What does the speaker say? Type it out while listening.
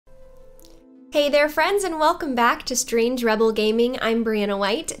Hey there friends, and welcome back to Strange Rebel Gaming. I'm Briana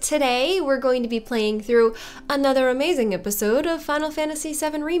White. Today we're going to be playing through another amazing episode of Final Fantasy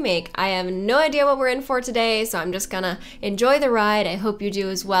VII Remake. I have no idea what we're in for today, so I'm just gonna enjoy the ride. I hope you do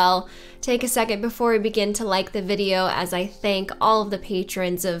as well. Take a second before we begin to like the video as I thank all of the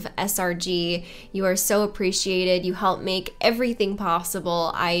patrons of SRG. You are so appreciated. You help make everything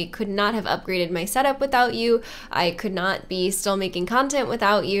possible. I could not have upgraded my setup without you. I could not be still making content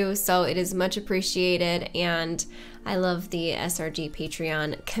without you, so it is much appreciated, and I love the SRG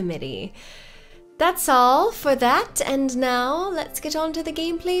Patreon committee. That's all for that, and now let's get on to the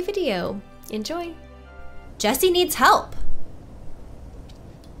gameplay video. Enjoy. Jessie needs help.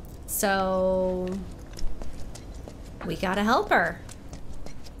 So we gotta help her.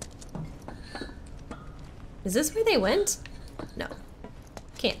 Is this where they went? No,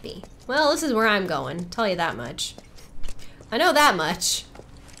 can't be. Well, this is where I'm going, tell you that much. I know that much.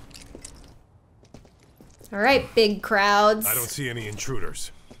 All right, big crowds. I don't see any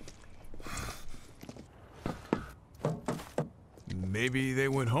intruders. Maybe they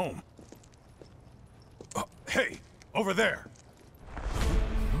went home. Oh, hey, over there.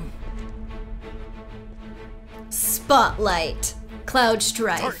 Spotlight. Cloud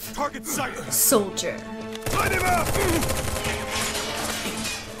Strife. Target sight. Soldier. Light him up!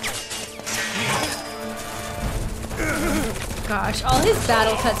 Gosh, all his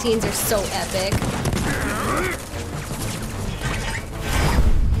battle cutscenes are so epic.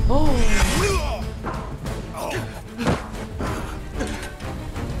 Oh.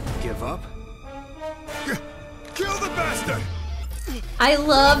 Give up? Kill the bastard! I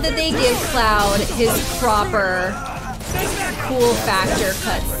love that they give Cloud his proper cool factor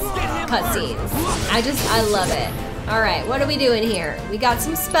cutscenes. I love it. Alright, what are we doing here? We got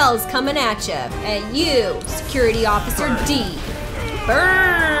some spells coming at you. At you, Security Officer D.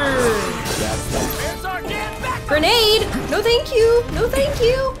 Burn! Grenade! No thank you! No thank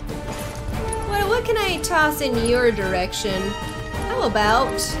you! What can I toss in your direction? How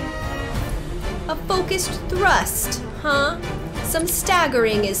about a focused thrust, huh? Some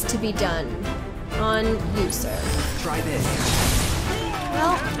staggering is to be done on you, sir. Try this.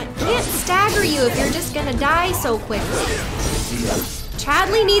 Well, I can't stagger you if you're just gonna die so quickly.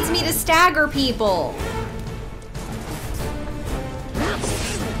 Chadley needs me to stagger people.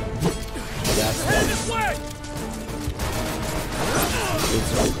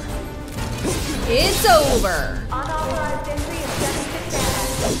 It's over. Unauthorized entry in 76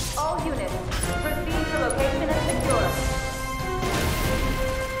 Annex. All units, proceed to location and secure.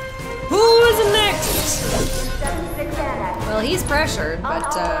 Who is next? 76 Annex. Well, he's pressured,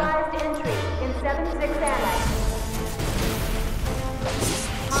 but Unauthorized entry in 76 Annex.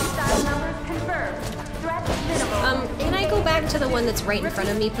 Hostile numbers confirmed. Threat minimal. can I go back to the one that's right in front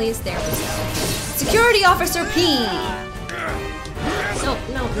of me, please? There we go. Security Officer P. No.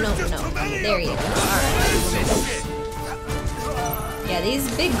 There you go. Alright. Yeah, these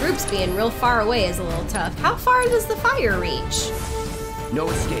big groups being real far away is a little tough. How far does the fire reach? No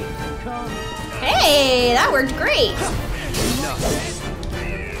escape. Hey, that worked great.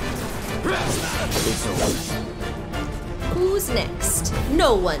 It's over. Who's next?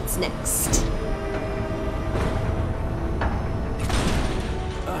 No one's next.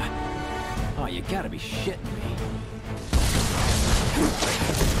 Oh, you gotta be shitting me.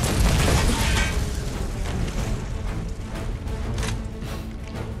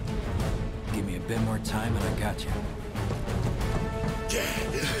 Give me a bit more time and I got you.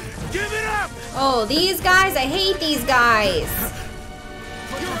 Give it up! Oh, these guys? I hate these guys.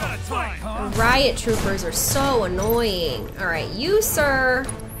 You're out of time. The riot troopers are so annoying. Alright, you, sir.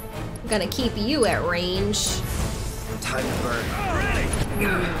 I'm gonna keep you at range. Time to burn.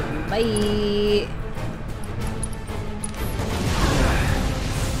 Bye.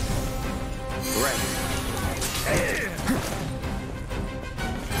 Right.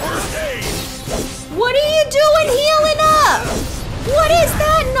 What are you doing healing up? What is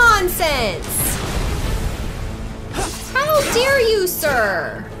that nonsense? How dare you,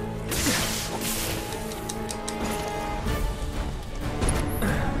 sir?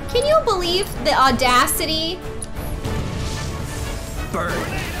 Can you believe the audacity? Burn.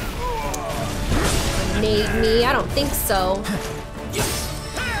 Nade me? I don't think so.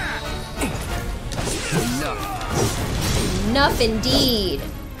 Enough indeed.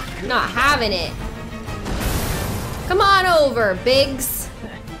 I'm not having it. Come on over, Biggs.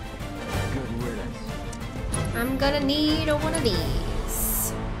 Good riddance. I'm gonna need one of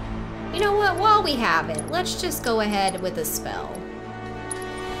these. You know what? While we have it, let's just go ahead with a spell.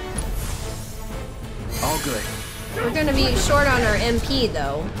 All good. We're gonna be short on our MP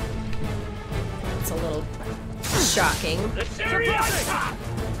though. That's a little shocking.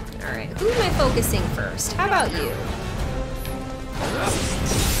 Alright, who am I focusing first? How about you?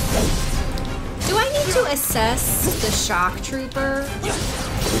 Do I need to assess the shock trooper? I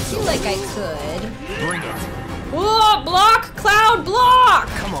feel like I could. Bring it. Whoa, block, Cloud, block!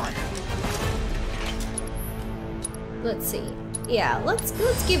 Come on. Let's see. Yeah, let's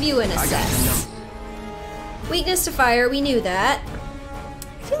give you an I got assess. Weakness to fire, we knew that.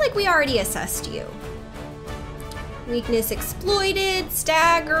 I feel like we already assessed you. Weakness exploited,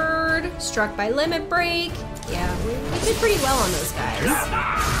 staggered, struck by limit break. Yeah, we did pretty well on those guys.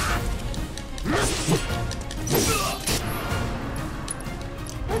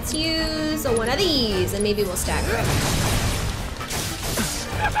 Let's use one of these and maybe we'll stagger it.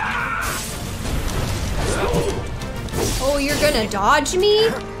 Oh, you're gonna dodge me?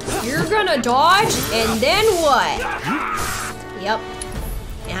 You're gonna dodge, and then what? Yep.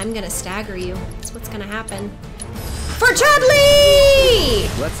 Yeah, I'm gonna stagger you. That's what's gonna happen. For Chudley!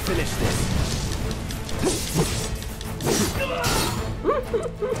 Let's finish this.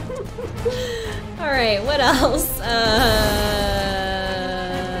 Alright, what else?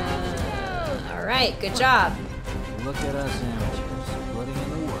 Alright, good job. Look at us amateurs, putting in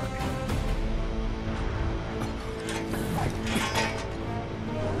the work.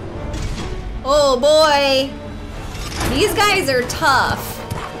 Oh boy! These guys are tough.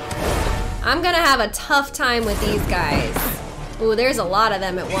 I'm gonna have a tough time with these guys. Ooh, there's a lot of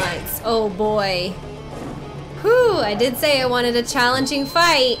them at once. Oh boy. Whew, I did say I wanted a challenging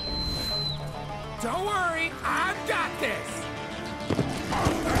fight. Don't worry, I've got this.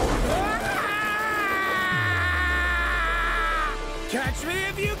 Catch me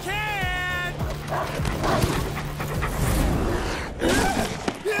if you can.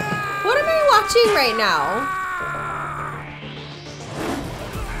 What am I watching right now?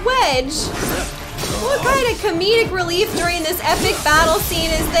 Wedge? What kind of comedic relief during this epic battle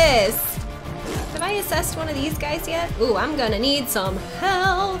scene is this? Have I assessed one of these guys yet? Ooh, I'm gonna need some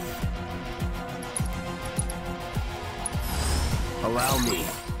health. Allow me.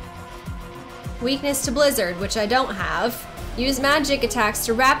 Weakness to Blizzard, which I don't have. Use magic attacks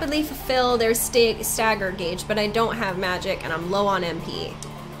to rapidly fulfill their stagger gauge, but I don't have magic and I'm low on MP.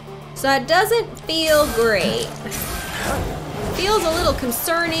 So that doesn't feel great. Feels a little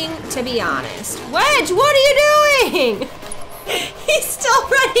concerning, to be honest. Wedge, what are you doing? He's still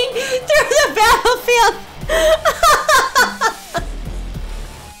running through the battlefield.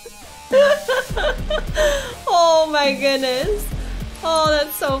 Oh my goodness. Oh,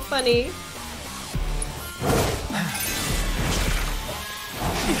 that's so funny.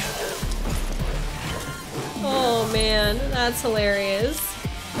 Oh man, that's hilarious.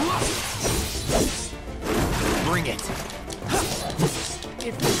 Bring it.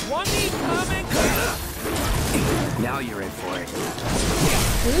 If there's one need coming, Now you're in for it.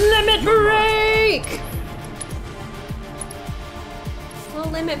 Limit break! We'll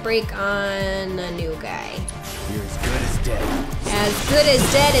limit break on a new guy. You're as good as dead. As good as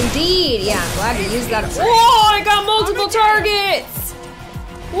dead indeed. Yeah, I'm glad to use that. Whoa, I got multiple targets!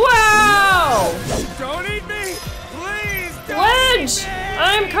 Wow! don't eat me, please. Don't Wedge! eat me.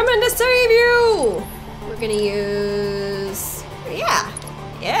 I'm coming to save you! We're gonna use...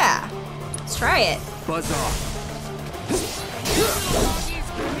 Yeah. Let's try it. Buzz off.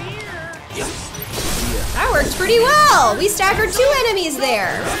 That worked pretty well. We staggered 2 enemies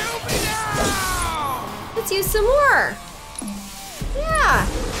there. Help me now. Let's use some more. Yeah.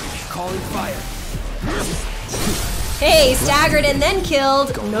 Calling fire. Hey, staggered and then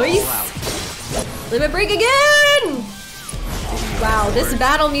killed. Nice. Limit break again. Wow, this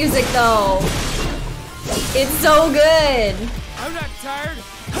battle music though. It's so good. I'm not tired.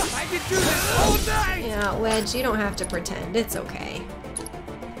 I can do this all night. Yeah, Wedge, you don't have to pretend. It's okay.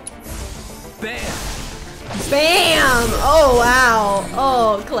 Bam. Bam! Oh, wow.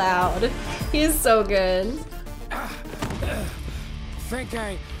 Oh, Cloud. He's so good. Think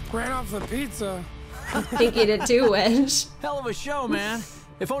I ran off the pizza. I think you did too, Wedge. Hell of a show, man.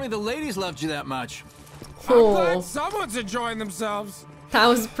 If only the ladies loved you that much. I'm Oh, glad someone's enjoying themselves. that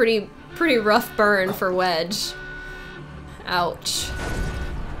was pretty rough burn for Wedge. Ouch.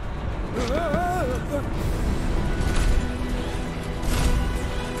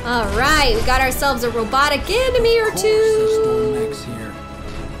 All right, we got ourselves a robotic enemy or two. Here.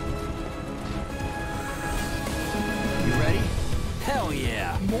 You ready? Hell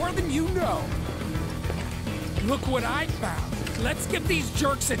yeah. More than you know. Look what I found. Let's give these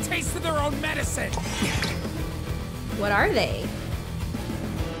jerks a taste of their own medicine. What are they?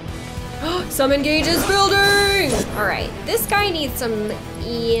 Summon gauges building! All right, this guy needs some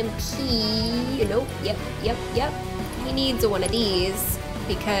EMP. you know, yep. He needs one of these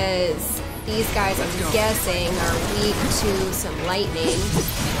because these guys, I'm guessing, are weak to some lightning.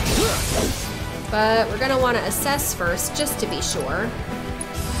 But we're gonna want to assess first, just to be sure.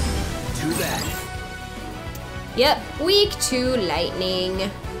 Do that. Yep, weak to lightning.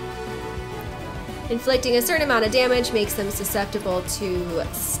 Inflicting a certain amount of damage makes them susceptible to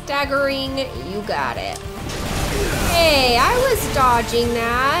staggering. You got it. Hey, I was dodging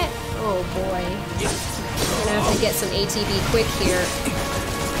that. Oh boy. I'm gonna have to get some ATB quick here.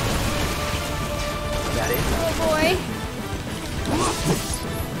 Got it. Oh boy.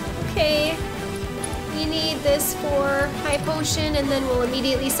 Okay. We need this for high potion and then we'll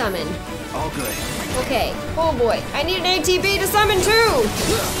immediately summon. All good. Okay. Oh boy. I need an ATB to summon too!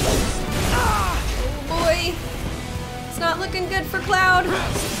 Oh boy. It's not looking good for Cloud.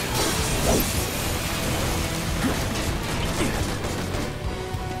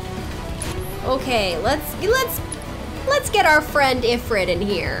 Okay, let's get our friend Ifrit in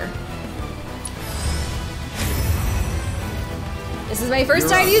here. This is my first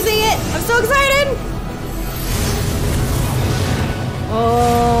time using it. I'm so excited.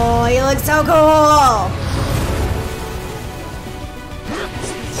 Oh, you look so cool.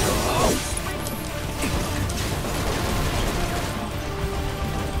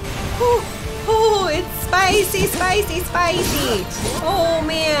 Oh, it's spicy. Oh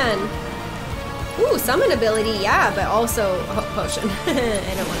man. Ooh, summon ability, yeah, but also potion.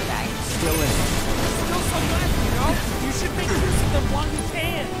 I don't want to die. Still in. Still some left, you know? You should make use of them while you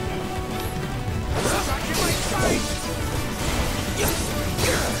can. Stuck in my sight.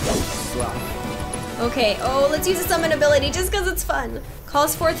 Okay, oh, let's use a summon ability just because it's fun.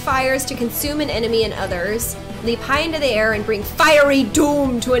 Calls forth fires to consume an enemy and others. Leap high into the air and bring fiery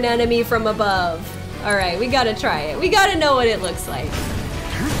doom to an enemy from above. All right, we gotta try it. We gotta know what it looks like.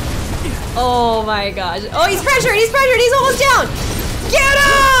 Oh my gosh. Oh, he's pressured, he's almost down. Get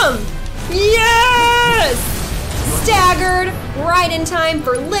him! Yes! Staggered, right in time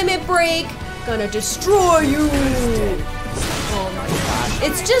for limit break. Gonna destroy you. Oh my gosh.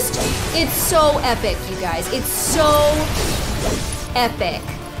 It's so epic, you guys. It's so epic.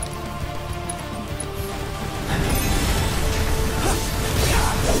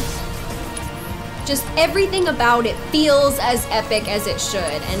 Just everything about it feels as epic as it should,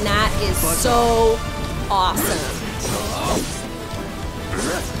 and that is so awesome.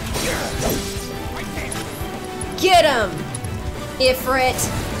 Get him, Ifrit.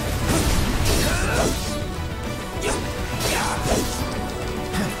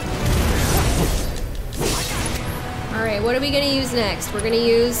 All right, what are we gonna use next? We're gonna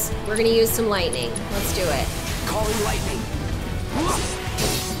use some lightning. Let's do it. Calling lightning.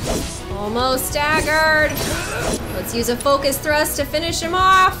 Almost staggered. Let's use a focus thrust to finish him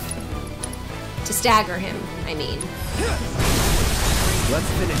off. To stagger him, I mean. Let's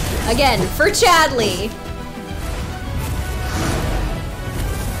finish this. Again, for Chadley.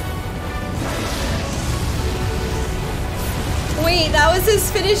 Wait, that was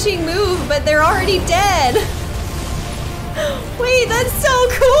his finishing move, but they're already dead. Wait, that's so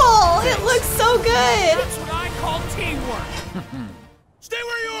cool. It looks so good. That's what I call teamwork. Stay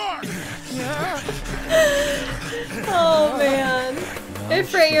where you are. Oh man.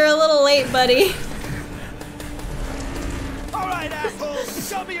 Ifrit, you're a little late, buddy. All right, assholes,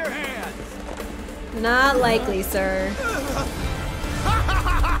 show me your hands. Not likely, sir.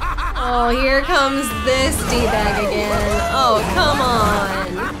 Oh, here comes this D-bag again. Oh, come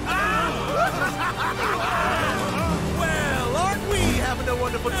on. Well, aren't we having a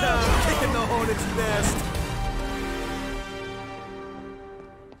wonderful time kicking the hornet's nest?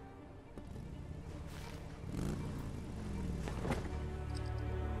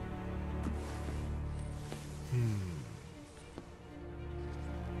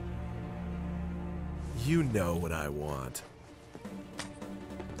 You know what I want.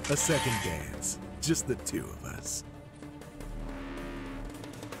 A second dance. Just the two of us.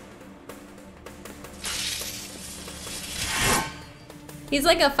 He's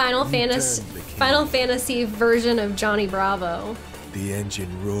like a Final Fantasy version of Johnny Bravo. The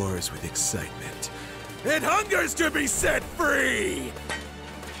engine roars with excitement. It hungers to be set free!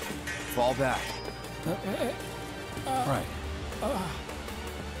 Fall back. Right.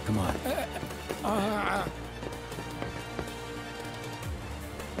 Come on.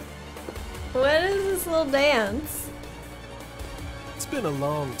 What is this little dance? It's been a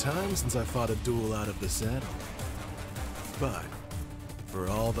long time since I fought a duel out of the saddle. But, for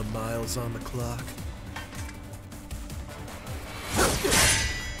all the miles on the clock...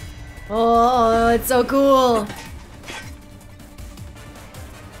 Oh, it's so cool.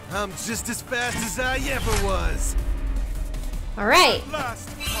 I'm just as fast as I ever was. All right. Last,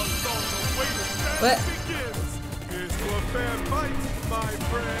 how long awaited What? dance begins. Here's to a fair fight, my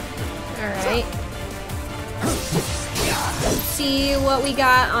friend. All right. Let's see what we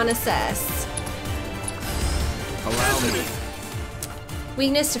got on assess. Allow me.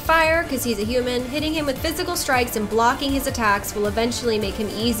 Weakness to fire, because he's a human. Hitting him with physical strikes and blocking his attacks will eventually make him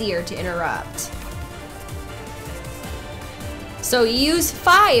easier to interrupt. So use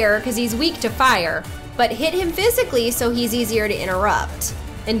fire, because he's weak to fire, but hit him physically so he's easier to interrupt.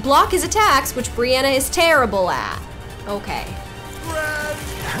 And block his attacks, which Briana is terrible at. Okay.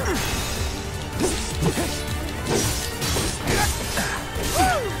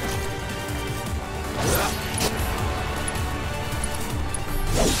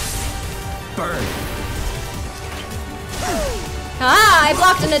 Burn. Ah, I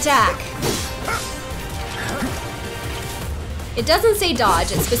blocked an attack. It doesn't say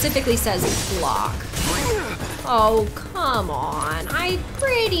dodge, it specifically says block. Oh, come on. I'm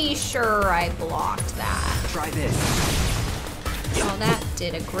pretty sure I blocked that. Try this. Oh, that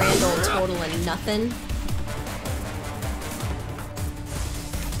did a grand old total of nothing.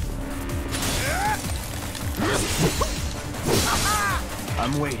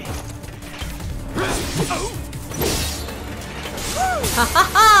 I'm waiting. Ha ha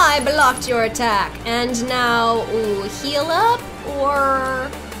ha! I blocked your attack. And now, ooh, heal up or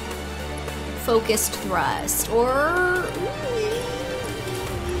focused thrust or.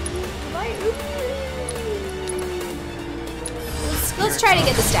 Let's try to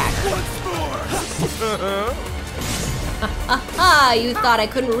get the stagger. Ha ha ha! You thought I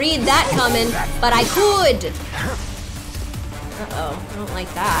couldn't read that coming, but I could. Uh-oh, I don't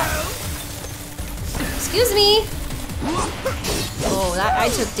like that. Excuse me. Oh, that I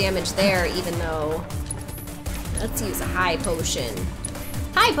took damage there, even though. Let's use a high potion.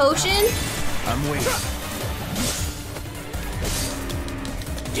 High potion. I'm waiting.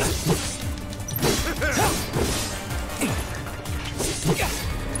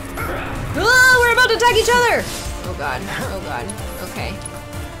 Oh, we're about to attack each other. Oh god. Oh god. Okay.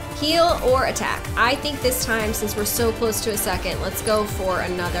 Heal or attack. I think this time, since we're so close to a second, let's go for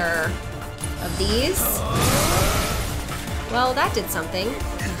another of these. Well, that did something.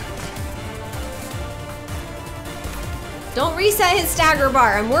 Don't reset his stagger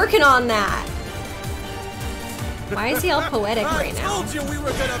bar. I'm working on that. Why is he all poetic right now? I told you we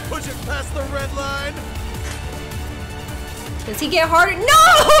were gonna push it past the red line. Does he get harder? No!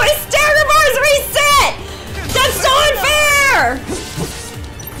 His stagger bar's reset! That's so unfair!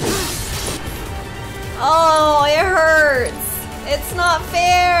 Oh, it hurts. It's not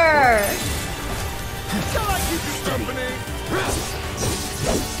fair. Shall I keep you company?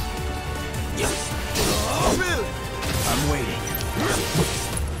 Oh, really? I'm waiting.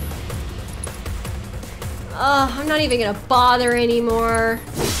 Oh, I'm not even gonna bother anymore.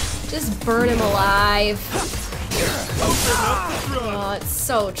 Just burn him alive. Oh, it's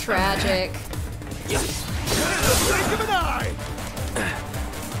so tragic. Blink of an eye.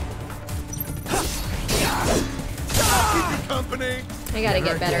 Shall I keep you company? I gotta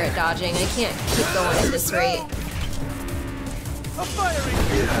get better at dodging. I can't keep going at this rate. A firing.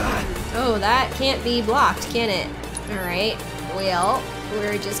 Oh, that can't be blocked, can it? Alright, well,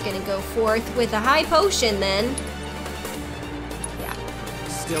 we're just gonna go forth with a high potion then. Yeah.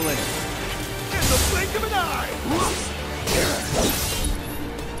 Still in it. In the blink of an eye.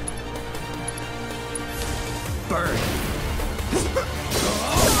 Burn. Shall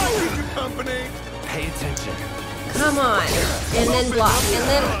I keep you company? Pay attention. Come on. And then block. And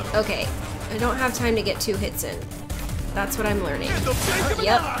then, okay. I don't have time to get 2 hits in. That's what I'm learning. In the blink of an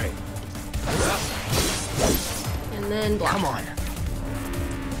Yep. eye. And then block. Come on.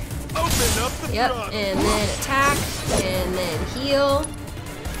 Open up the Yep, throttle. and then attack, and then heal.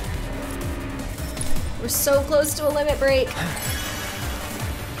 We're so close to a limit break.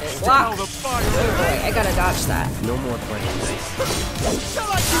 And block. Now the fire. Oh boy, I gotta dodge that. No more playing nice.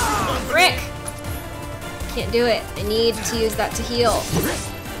 Shall I keep you company? Frick! Can't do it. I need to use that to heal.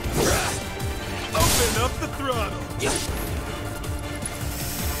 Open up the throttle.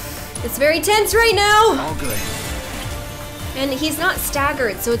 It's very tense right now! All good. And he's not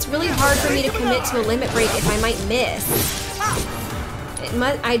staggered, so it's really hard for me to commit to a limit break if I might miss.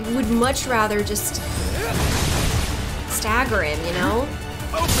 I would much rather just stagger him, you know?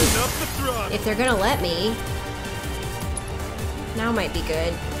 Open up the throttle. If they're gonna let me. Now might be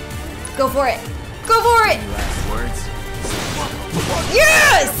good. Go for it! Go for it! Last words.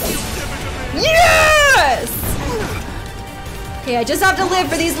 Yes! Yes! Okay, I just have to live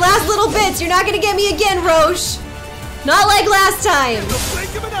for these last little bits. You're not gonna get me again, Roche. Not like last time. The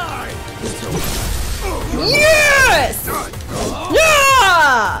blink of an eye. Yes!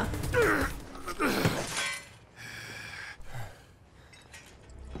 Yeah!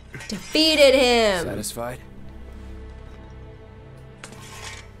 Defeated him. Satisfied?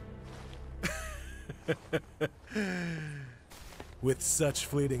 With such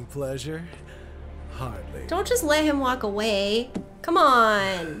fleeting pleasure? Hardly. Don't just let him walk away. Come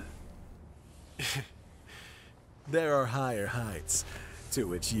on. There are higher heights to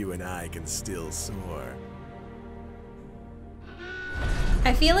which you and I can still soar.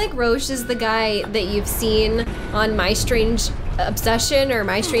 I feel like Roche is the guy that you've seen on My Strange Obsession or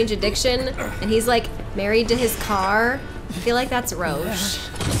My Strange Addiction, and he's like married to his car. I feel like that's Roche.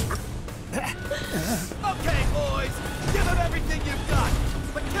 Okay, boys, give him everything you've got,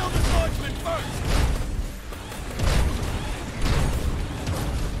 but kill the swordsman first.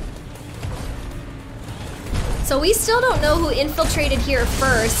 So we still don't know who infiltrated here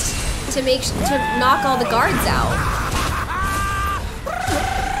first to knock all the guards out.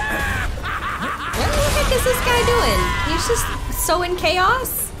 What the heck is this guy doing? He's just sowing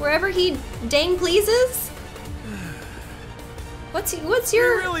chaos wherever he dang pleases? What's We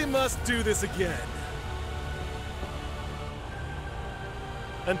your... really must do this again.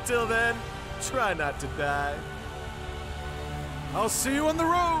 Until then, try not to die. I'll see you on the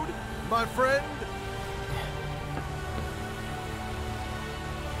road, my friend.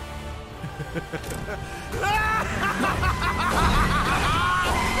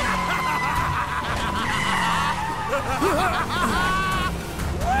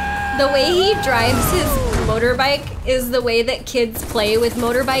 The way he drives his motorbike is the way that kids play with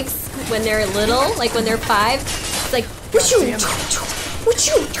motorbikes when they're little, like when they're 5. It's like, whooshoo,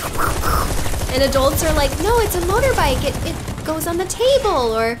 whooshoo. And adults are like, no, it's a motorbike. It goes on the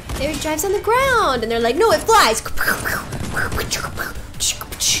table, or it drives on the ground. And they're like, no, it flies.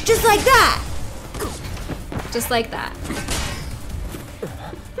 Just like that. Just like that.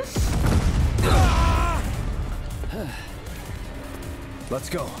 Let's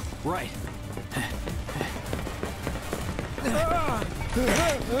go. Right.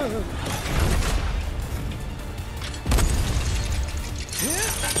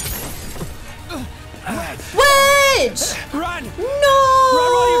 Wedge! Run! No! Run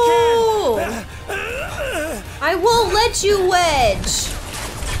while you can! I won't let you, Wedge.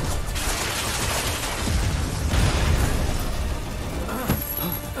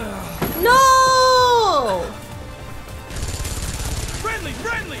 No!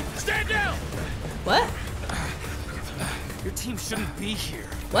 Friendly! Stand down! What? Your team shouldn't be here.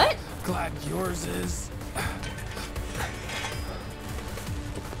 What? Glad yours is.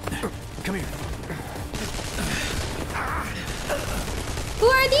 Come here. Who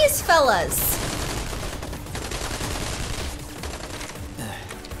are these fellas?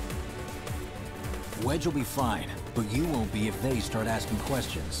 Wedge will be fine, but you won't be if they start asking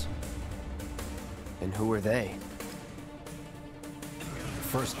questions. And who are they?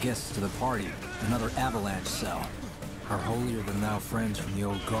 First guests to the party, another avalanche cell. Our holier-than-thou friends from the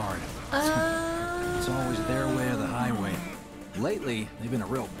old guard. It's always their way or the highway. Lately, they've been a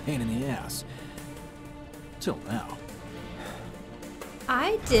real pain in the ass. Till now.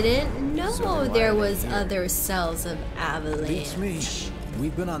 I didn't know So why there are they was here? other cells of avalanche. Beats me.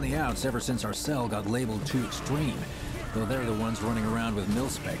 We've been on the outs ever since our cell got labeled too extreme. Though they're the ones running around with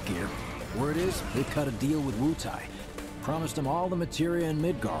mil-spec gear. Word is, they cut a deal with Wutai. Promised them all the materia in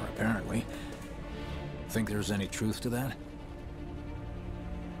Midgar, apparently. Think there's any truth to that?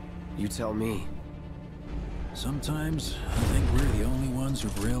 You tell me. Sometimes, I think we're the only ones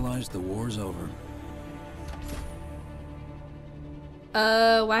who've realized the war's over.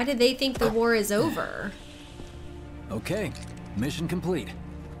 Why did they think the war is over? Okay, mission complete.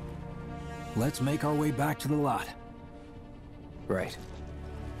 Let's make our way back to the lot. Right.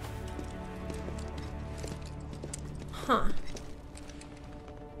 Huh.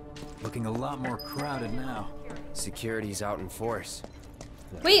 Looking a lot more crowded now. Security's out in force.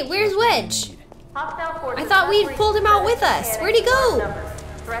 Wait, where's Wedge? Hostile forces I thought we have pulled him out with us. Where'd he go? numbers.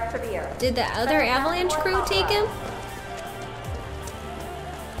 Threat to the area. Did the other avalanche crew take him?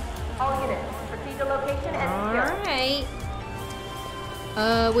 All units, proceed to location and secure.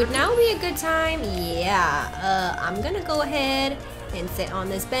 Alright. Would now be a good time? Yeah. I'm gonna go ahead and sit on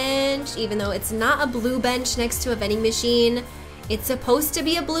this bench, even though it's not a blue bench next to a vending machine. It's supposed to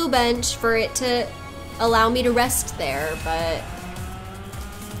be a blue bench for it to allow me to rest there, but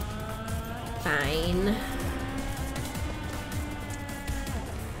fine.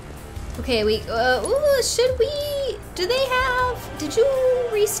 Okay, should we, did you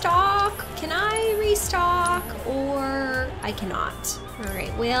restock? Can I restock, or I cannot? All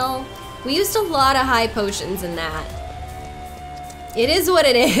right, well, We used a lot of high potions in that. It is what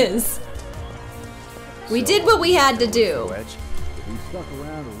it is. We did what we had to do. Wedge? We stuck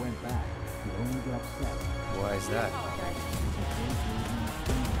around or went back. You only got upset. Why is that?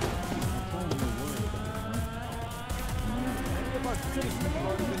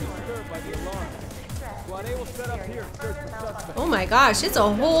 Oh my gosh, it's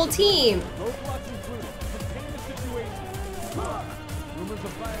a whole team.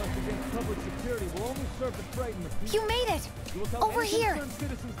 You made it! Over here!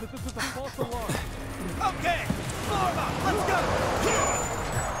 Okay, form up, let's go!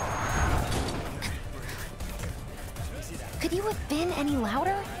 Could you have been any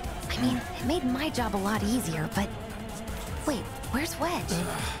louder? I mean, it made my job a lot easier, but... Wait, where's Wedge?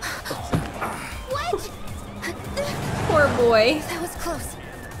 Wedge! Poor boy. That was close.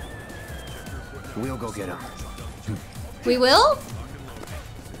 We'll go get him. We will?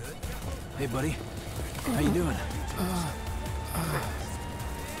 Hey, buddy. How you doing?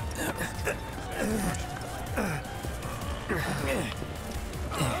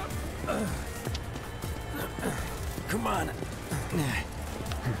 Come on.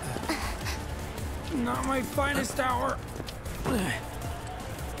 Not my finest hour.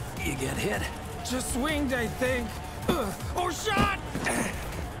 You get hit? Just swinged, I think. Oh, shot!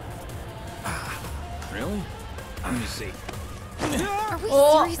 Really? Let me see. Are we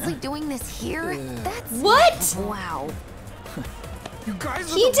Oh. seriously doing this here? That's... What? Wow. You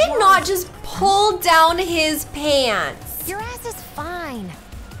guys are He the did worst. not just pull down his pants. Your ass is fine.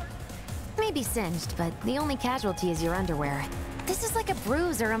 Maybe singed, but the only casualty is your underwear. This is like a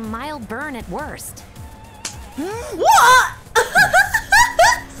bruise or a mild burn at worst. What?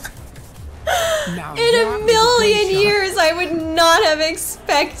 Now In that a was million good shot. years, I would not have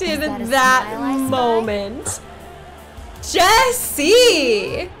expected Is that a that smile I spy? moment.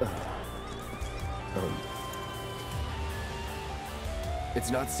 Jessie! It's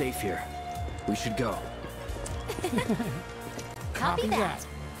not safe here. We should go. Copy that.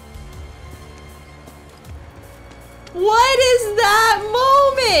 What is that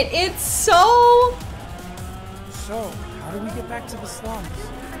moment? It's so So, how do we get back to the slums?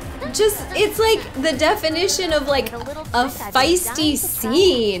 just, it's like the definition of like With a little a trick I've been dying feisty to try.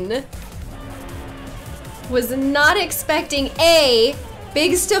 scene. Was not expecting A,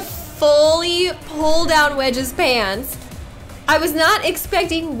 Biggs to fully pull down Wedge's pants. I was not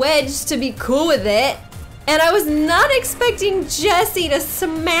expecting Wedge to be cool with it. And I was not expecting Jessie to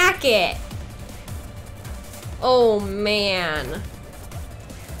smack it. Oh man.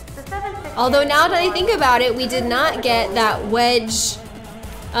 Although now that I think about it, we did not get that Wedge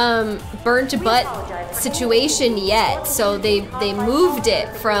burnt butt situation yet. So they moved it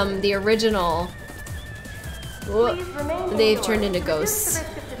from the original. Whoop. They've turned into ghosts.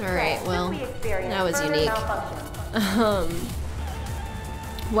 Alright, well, that was unique.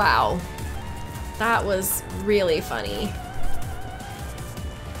 Wow. That was really funny.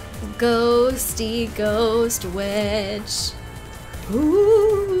 Ghosty ghost Wedge.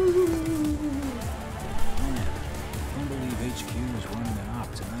 Ooh. Can't believe HQ is running an op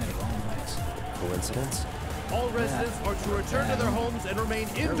tonight of all nights. Coincidence? All residents are to return to their homes and remain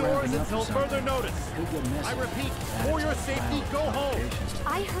indoors until further notice. Could get messy. I repeat, for your safety, go home.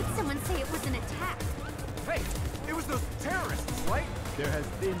 I heard someone say it was an attack. Hey, it was those terrorists, right? There has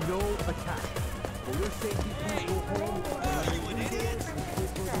been no attack. For your safety, please go home.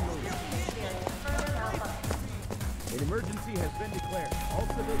 An emergency has been declared. All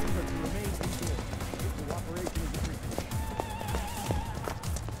civilians are to remain indoors. Cooperation is appreciated.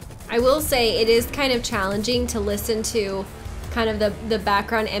 I will say it is kind of challenging to listen to kind of the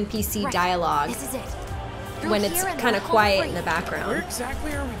background NPC Right. dialogue This is it. Through when it's here and kind of we're home quiet free. in the Where background.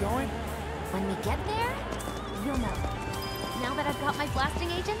 exactly are we going? When we get there, you'll know. Now that I've got my blasting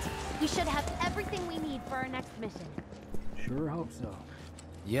agent, we should have everything we need for our next mission. Sure hope so.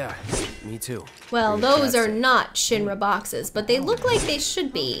 Yeah, me too. Well, Pretty those are fancy. not Shinra boxes, but they look like they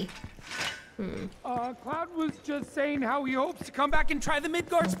should be. Cloud was just saying how he hopes to come back and try the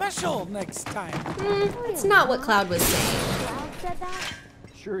Midgard special next time. It's not what Cloud was saying. Cloud said that?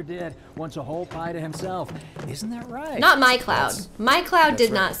 Sure did. Wants a whole pie to himself. Isn't that right? Not my Cloud. My Cloud did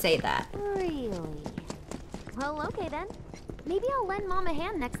right. not say that. Really? Well, okay then. Maybe I'll lend Mom a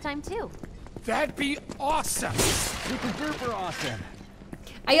hand next time too. That'd be awesome. Super awesome.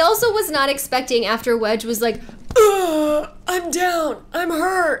 I also was not expecting after Wedge was like, "Ugh, I'm down, I'm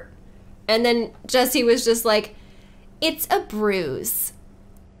hurt." And then Jessie was just like, "It's a bruise.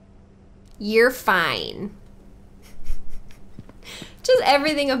 You're fine." Just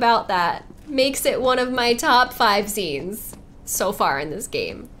everything about that makes it one of my top 5 scenes so far in this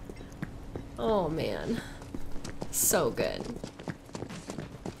game. Oh man. So good.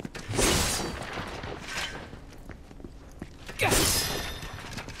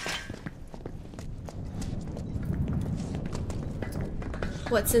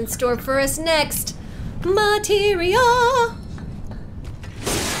 What's in store for us next? Materia!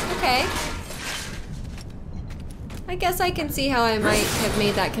 Okay. I guess I can see how I might have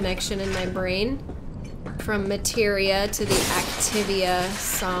made that connection in my brain. From Materia to the Activia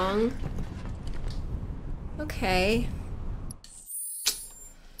song. Okay.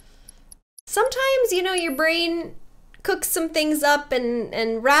 Sometimes, you know, your brain cooks some things up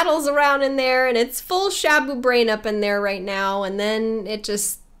and rattles around in there, and it's full shabu brain up in there right now, and then it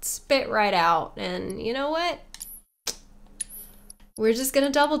just spit right out. And you know what? We're just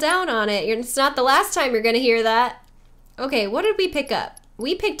gonna double down on it. It's not the last time you're gonna hear that. Okay, what did we pick up?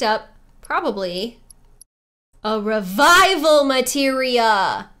 We picked up probably a revival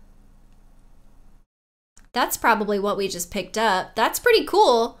materia. That's probably what we just picked up. That's pretty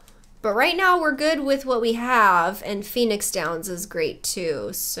cool. But right now we're good with what we have, and Phoenix Downs is great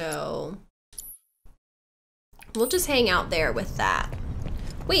too, so we'll just hang out there with that.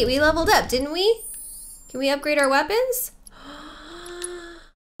 Wait, we leveled up, didn't we? Can we upgrade our weapons?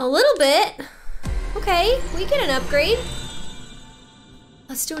 A little bit. Okay, we get an upgrade.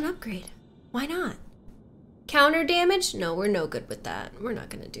 Let's do an upgrade. Why not? Counter damage? No, we're no good with that. We're not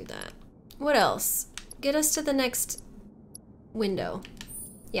gonna do that. What else? Get us to the next window.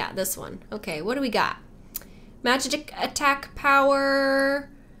 Yeah, this one. Okay, what do we got? Magic attack power,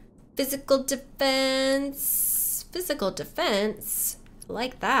 physical defense. Physical defense? I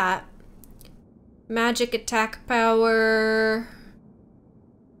like that. Magic attack power.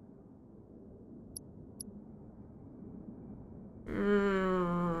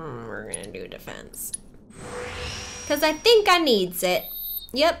 We're gonna do defense. 'Cause I think I needs it.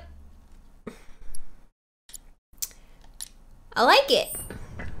 Yep. I like it.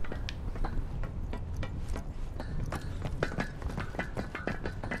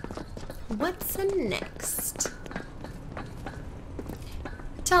 What's next?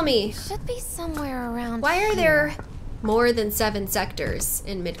 Tell me. Should be somewhere around Why are here. there more than 7 sectors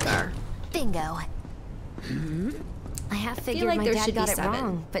in Midgar? Bingo. I half figured like my there dad should be got it 7.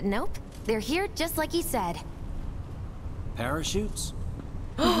 wrong, but nope. They're here just like he said. Parachutes?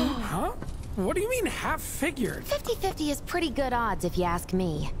 Huh? What do you mean half figured? 50-50 is pretty good odds if you ask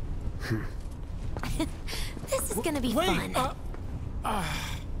me. This is gonna be fun.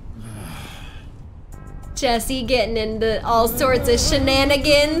 Jessie getting into all sorts of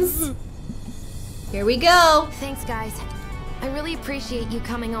shenanigans. Here we go. Thanks, guys. I really appreciate you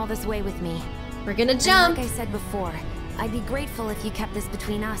coming all this way with me. We're gonna And jump. like I said before, I'd be grateful if you kept this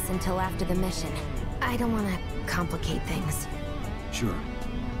between us until after the mission. I don't want to complicate things. Sure.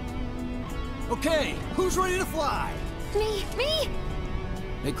 Okay, who's ready to fly? Me!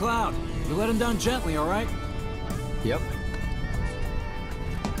 Hey, Cloud, you let him down gently, all right? Yep.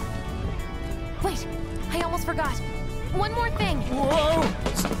 Wait, I almost forgot. One more thing. Whoa!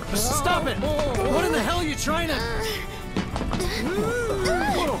 Stop it! What in the hell are you trying to...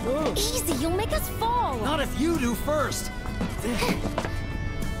 Easy, you'll make us fall. Not if you do first.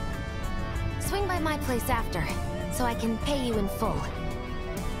 Swing by my place after, so I can pay you in full.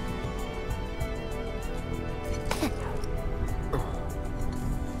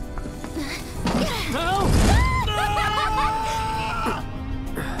 No!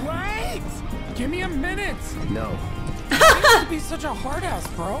 Wait! Give me a minute! No, You used to be such a hard ass,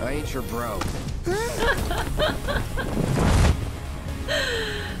 bro. I ain't your bro.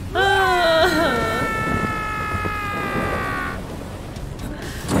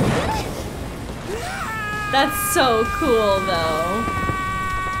 That's so cool, though.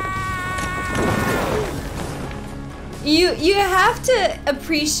 You have to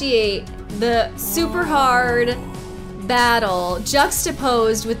appreciate the super hard battle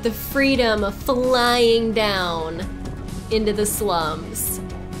juxtaposed with the freedom of flying down into the slums.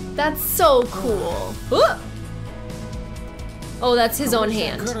 That's so cool. Ooh. Oh, that's his own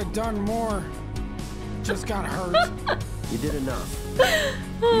hand. Could have done more. Just got hurt. You did enough.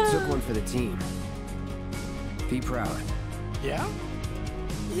 You took one for the team. Be proud. Yeah?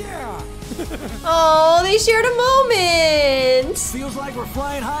 Yeah. Oh, they shared a moment. Feels like we're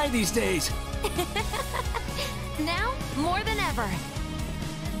flying high these days. Now, more than ever.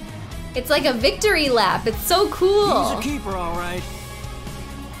 It's like a victory lap. It's so cool. He's a keeper, all right.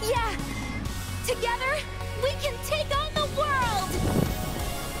 Yeah! Together, we can take on the world!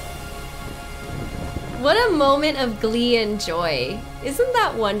 What a moment of glee and joy. Isn't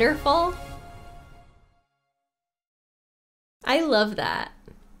that wonderful? I love that.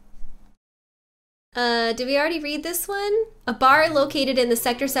 Did we already read this one? A bar located in the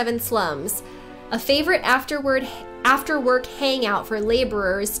Sector 7 slums. A favorite after-work hangout for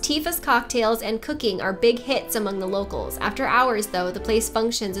laborers, Tifa's cocktails and cooking are big hits among the locals. After hours, though, the place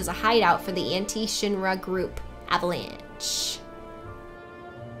functions as a hideout for the anti-Shinra group, Avalanche.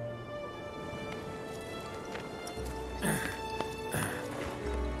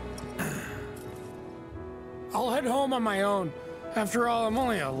 I'll head home on my own. After all, I'm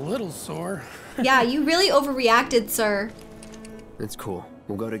only a little sore. Yeah, you really overreacted, sir. It's cool.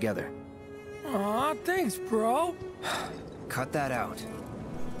 We'll go together. Aw, thanks, bro. Cut that out.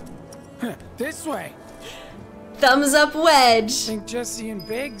 This way. Thumbs up, Wedge. Think Jessie and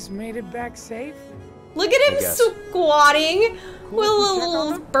Biggs made it back safe? Look at him squatting with a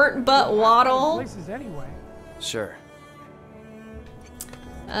little burnt butt waddle. Places anyway. Sure.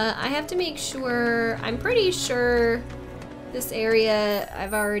 I have to make sure. I'm pretty sure this area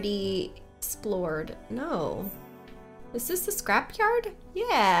I've already explored. No. Is this the scrapyard?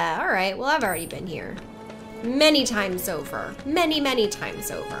 Yeah, all right. Well, I've already been here. Many times over. Many, many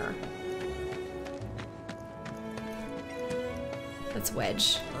times over. That's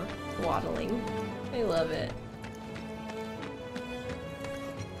Wedge waddling. I love it.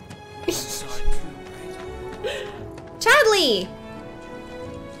 Chadley!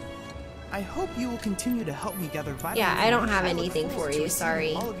 I hope you will continue to help me gather vital Yeah, I don't have information. anything look for forward to you, receiving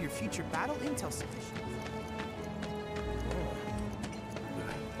sorry. all of your future battle intel submissions.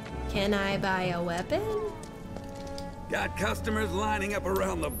 Can I buy a weapon? Got customers lining up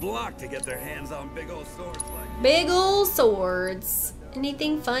around the block to get their hands on big old swords like Big ol' swords.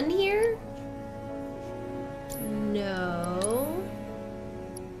 Anything fun here? No.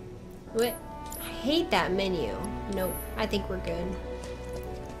 What? I hate that menu. Nope, I think we're good.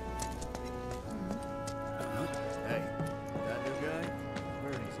 Hey, that new guy?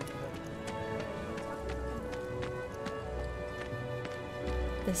 Where is he?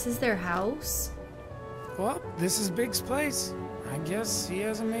 This is their house? Well, this is Big's place. I guess he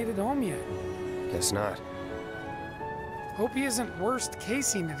hasn't made it home yet. Guess not. Hope he isn't worst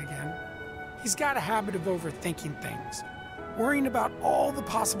casing it again. He's got a habit of overthinking things, worrying about all the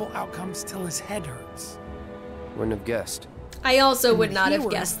possible outcomes till his head hurts. Wouldn't have guessed. I also And would when not he have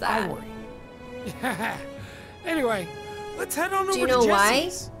worries, guessed I that. worry. Anyway, let's head on over Do you to know why?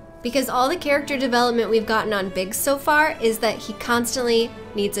 Jessie's. Because all the character development we've gotten on Biggs so far is that he constantly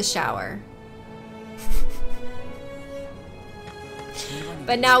needs a shower.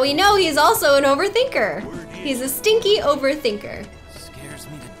 But now we know he's also an overthinker. He's a stinky overthinker. Scares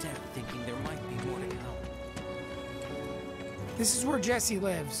me to death thinking there might be more to come. This is where Jessie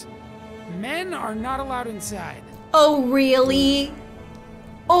lives. Men are not allowed inside. Oh, really?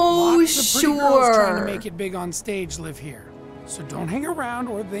 Oh, Lots of pretty girls trying to sure. make it big on stage live here. So don't hang around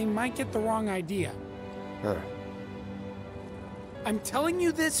or they might get the wrong idea. Huh. I'm telling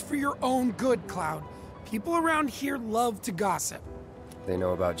you this for your own good, Cloud. People around here love to gossip. They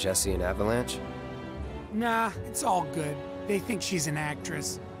know about Jessie and Avalanche? Nah, it's all good. They think she's an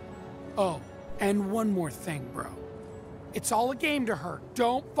actress. Oh, and one more thing, bro. It's all a game to her.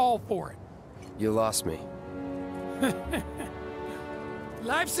 Don't fall for it. You lost me.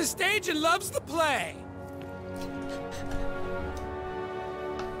 Life's a stage and love's the play.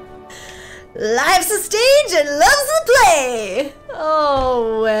 Life's a stage and loves the play.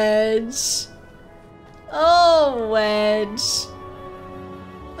 Oh, Wedge. Oh, Wedge.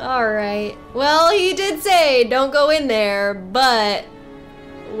 All right. Well, he did say don't go in there, but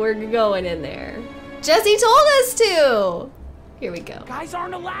we're going in there. Jessie told us to. Here we go. Guys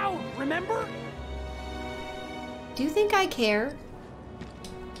aren't allowed, remember? Do you think I care?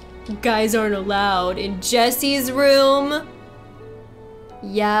 Guys aren't allowed in Jessie's room.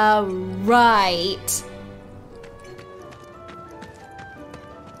 Yeah, right.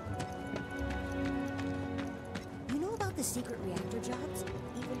 You know about the secret reactor jobs?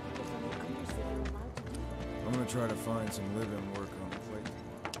 Even people from the undercity are allowed to do them. I'm gonna try to find some live-in work on the plate.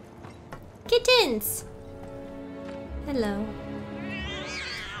 Kittens. Hello.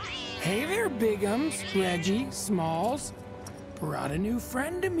 Hey there, Bigums, Reggie, Smalls. Brought a new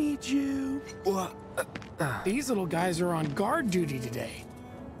friend to meet you. These little guys are on guard duty today.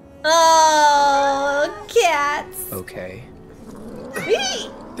 Oh, cats. Okay.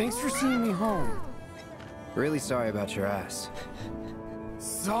 Thanks for seeing me home. Really sorry about your ass.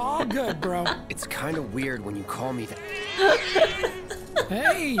 It's all good, bro. It's kind of weird when you call me that.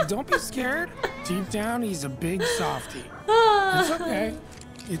 Hey, don't be scared. Deep down, he's a big softie. It's okay.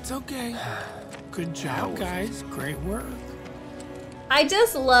 It's okay. Good job, guys. Great work. I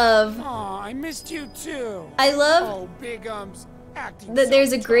just love. Aw, I missed you too. I love. Oh, Bigums. that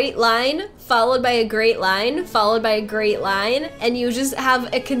there's a great line, followed by a great line, followed by a great line, and you just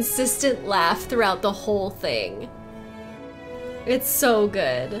have a consistent laugh throughout the whole thing. It's so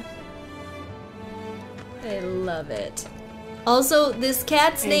good. I love it. Also, this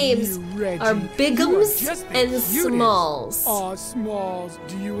cat's names are Bigums and Smalls. Aw, Smalls,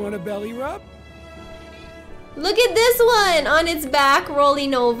 do you want a belly rub? Look at this one on its back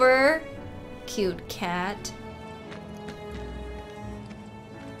rolling over. Cute cat.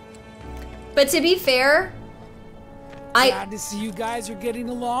 But to be fair, Glad to see you guys are getting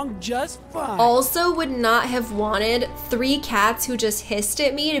along just fine. Also would not have wanted 3 cats who just hissed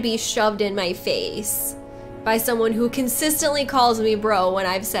at me to be shoved in my face by someone who consistently calls me bro when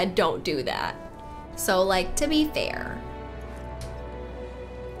I've said don't do that. So, like, to be fair.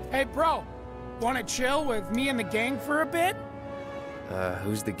 Hey, bro, wanna chill with me and the gang for a bit?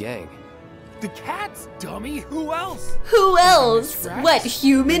 Who's the gang? The cats, dummy. Who else? Who else? What,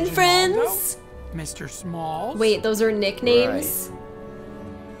 human friends? Mr. Smalls. Wait, those are nicknames?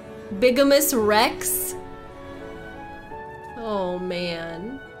 Right. Bigamous Rex? Oh,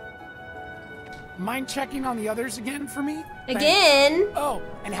 man. Mind checking on the others again for me? Again? Thanks. Oh,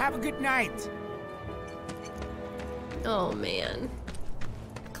 and have a good night. Oh, man.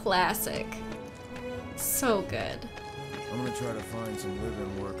 Classic. So good. I'm gonna try to find some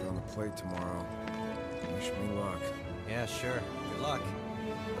live-in work on the plate tomorrow. Wish me luck. Yeah, sure. Good luck.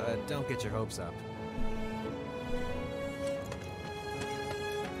 But don't get your hopes up.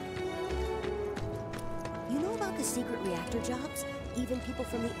 You know about the secret reactor jobs? Even people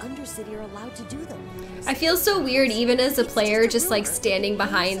from the Undercity are allowed to do them. I feel so weird even as a player just like standing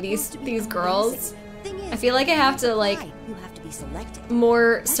behind these girls. I feel like I have to like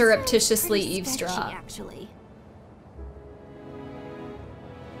more surreptitiously eavesdrop.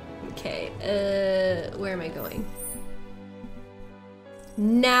 Okay, where am I going?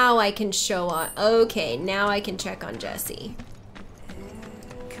 Now I can show on. Okay, now I can check on Jessie.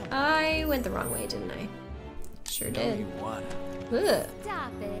 I went the wrong way, didn't I? Sure did. Ugh.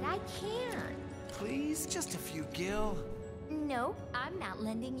 Stop it, I can't. Please, just a few gil. Nope, I'm not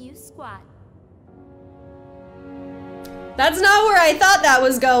lending you squat. That's not where I thought that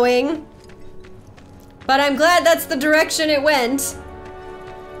was going. But I'm glad that's the direction it went.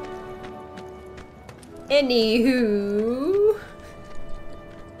 Anywho.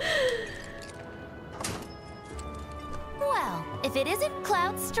 Well, if it isn't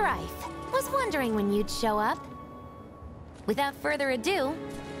Cloud Strife, was wondering when you'd show up. Without further ado,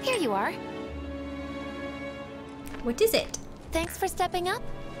 here you are. What is it? Thanks for stepping up,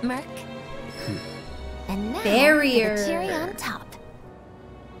 Merc. And now, barrier. For the cherry on top.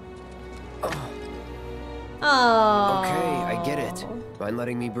 Oh. Okay, I get it. Mind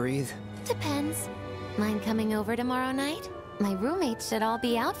letting me breathe? Depends. Mind coming over tomorrow night? My roommates should all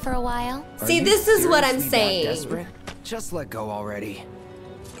be out for a while. See, this is what I'm saying. Desperate? Just let go already.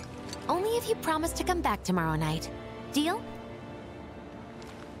 Only if you promise to come back tomorrow night. Deal?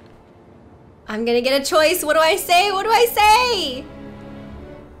 I'm gonna get a choice. What do I say? What do I say?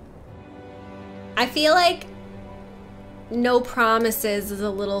 I feel like no promises is a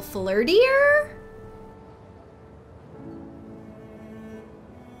little flirtier.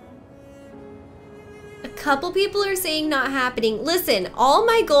 A couple people are saying not happening. Listen, all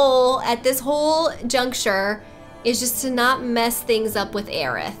my goal at this whole juncture is just to not mess things up with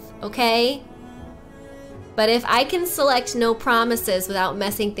Aerith, okay? But if I can select no promises without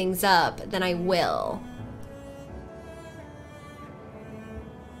messing things up, then I will.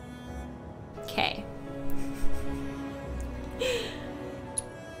 Okay.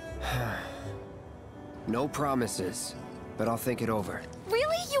 No promises, but I'll think it over.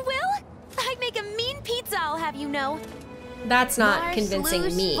 Really? You will? I'd make a mean pizza, I'll have you know. That's not Marsh, convincing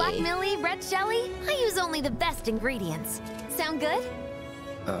luge, me. Black Millie, red jelly? I use only the best ingredients. Sound good?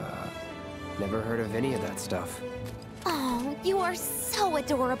 Never heard of any of that stuff. Oh, you are so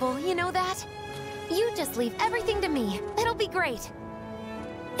adorable, you know that? You just leave everything to me. It'll be great.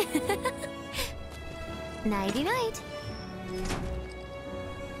 Nighty-night.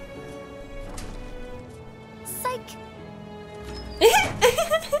 Psych.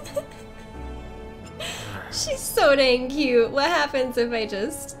 She's so dang cute. What happens if I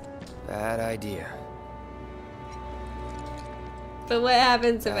just... Bad idea. But what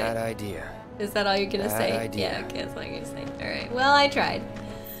happens if Bad idea. Is that all you're gonna Bad say? idea. Yeah, okay, that's all you're gonna say. Alright, well, I tried.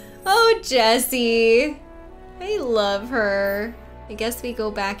 Oh, Jessie. I love her. I guess we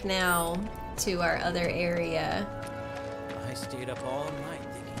go back now to our other area. I stayed up all night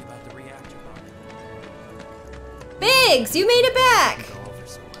thinking about the reactor bomb. Biggs, you made it back!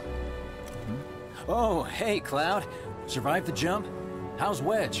 Oh, hey, Cloud. Survived the jump? How's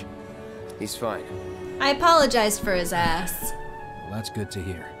Wedge? He's fine. I apologized for his ass. Well, that's good to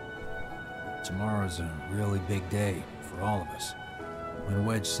hear. Tomorrow's a really big day for all of us. When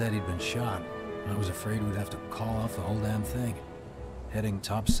Wedge said he'd been shot, I was afraid we'd have to call off the whole damn thing. Heading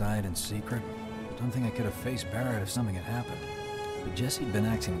topside in secret, don't think I could have faced Barrett if something had happened. But Jessie'd been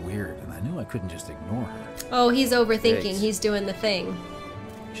acting weird, and I knew I couldn't just ignore her. Oh, he's overthinking. He's doing the thing.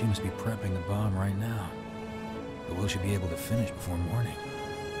 She must be prepping the bomb right now. But will she be able to finish before morning?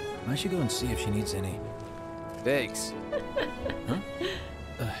 I should go and see if she needs any... Thanks.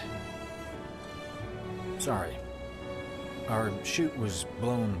 Huh? Sorry. Our chute was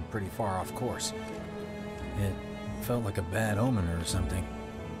blown pretty far off course. It felt like a bad omen or something.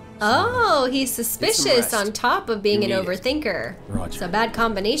 Oh, he's suspicious on top of being an overthinker. Roger. It's a bad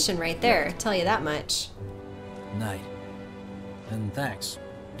combination right there, I'll tell you that much. Night. And thanks,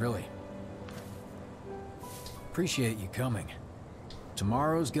 really. Appreciate you coming.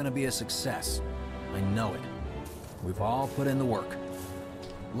 Tomorrow's gonna be a success. I know it. We've all put in the work.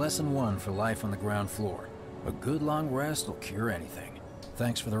 Lesson 1 for life on the ground floor. A good long rest will cure anything.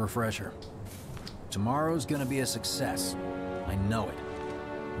 Thanks for the refresher. Tomorrow's gonna be a success. I know it.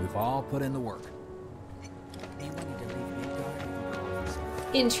 We've all put in the work.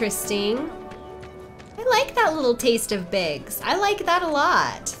 Interesting. I like that little taste of Biggs. I like that a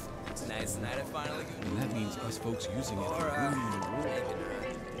lot. It's a nice night I finally got. And that means us folks using it.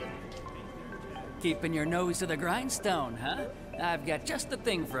 Keeping your nose to the grindstone, huh? I've got just the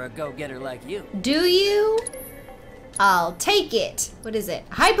thing for a go-getter like you. Do you? I'll take it. What is it?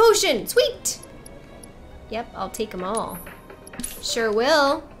 High potion. Sweet. Yep, I'll take them all. Sure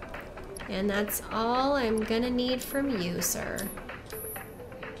will. And that's all I'm gonna need from you, sir.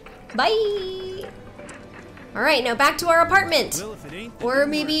 Bye. All right, now back to our apartment. Or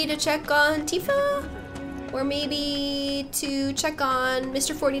maybe to check on Tifa? Or maybe to check on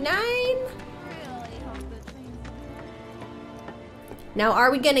Mr. 49? Now,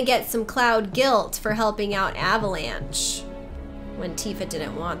 are we gonna get some Cloud guilt for helping out Avalanche when Tifa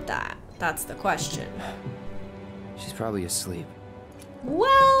didn't want that? That's the question. She's probably asleep.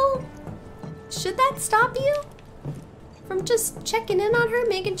 Well, should that stop you from just checking in on her,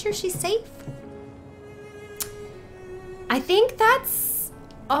 making sure she's safe? I think that's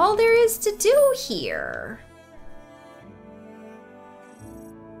all there is to do here.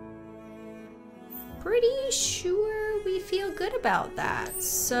 Pretty sure we feel good about that.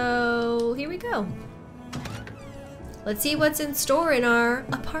 So here we go. Let's see what's in store in our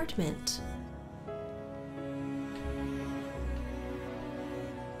apartment.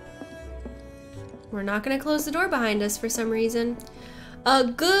 We're not gonna close the door behind us for some reason. A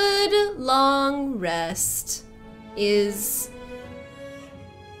good long rest is...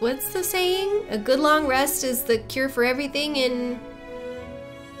 What's the saying? A good long rest is the cure for everything in...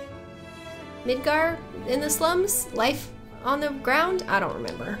 Midgar? In the slums? Life on the ground? I don't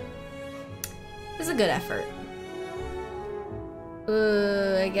remember. It was a good effort.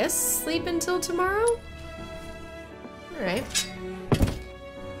 I guess sleep until tomorrow? Alright.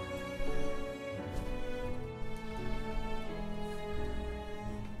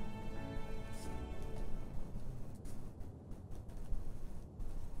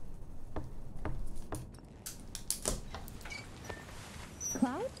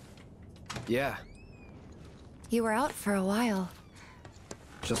 Cloud? Yeah, You were out for a while.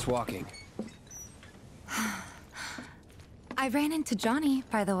 just walking. I ran into Johnny,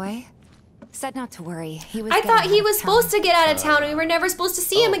 by the way. Said not to worry. He was. I thought he getting was out of town. supposed to get out of town and we were never supposed to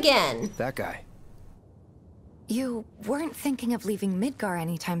see him again. That guy. You weren't thinking of leaving Midgar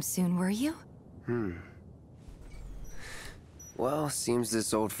anytime soon, were you? Well, seems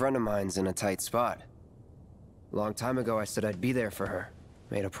this old friend of mine's in a tight spot. Long time ago I said I'd be there for her.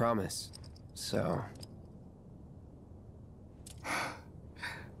 Made a promise. So...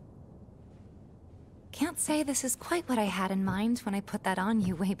 Can't say this is quite what I had in mind when I put that on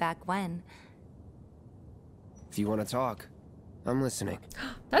you way back when. If you want to talk, I'm listening.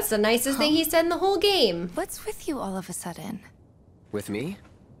 That's the nicest thing he said in the whole game. What's with you all of a sudden? With me?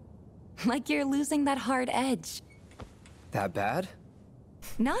 Like you're losing that hard edge. That bad?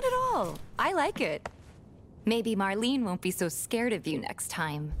 Not at all. I like it. Maybe Marlene won't be so scared of you next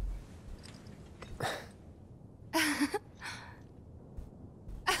time.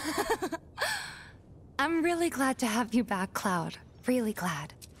 I'm really glad to have you back, Cloud. Really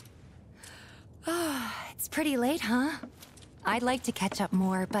glad. It's pretty late, huh? I'd like to catch up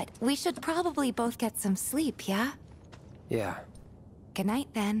more, but we should probably both get some sleep, yeah? Yeah. Good night,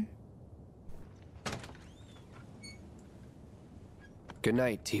 then. Good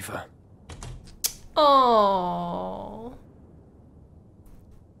night, Tifa. Oh.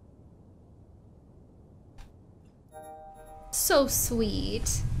 So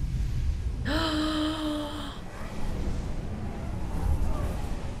sweet.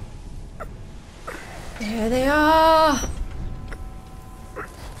 There they are.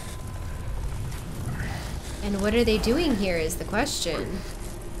 And what are they doing here is the question.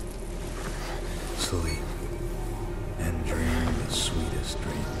 Sleep and dream the sweetest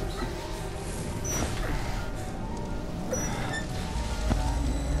dreams.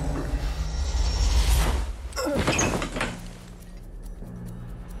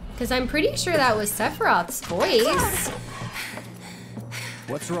 Because I'm pretty sure that was Sephiroth's voice.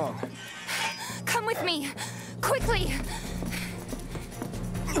 What's wrong? Come with me, quickly.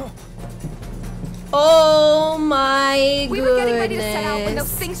 Oh my goodness. We were getting ready to set out when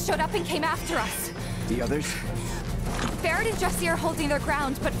those things showed up and came after us. The others? Barrett and Jessie are holding their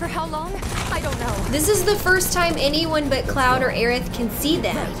ground, but for how long? I don't know. This is the first time anyone but Cloud or Aerith can see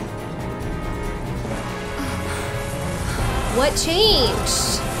them. What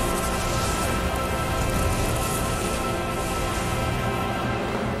changed?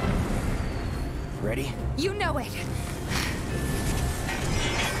 Ready? You know it.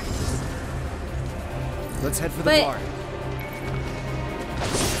 Let's head for the bar.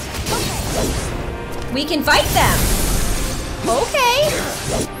 We can fight them. Okay.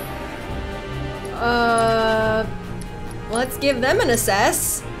 Let's give them an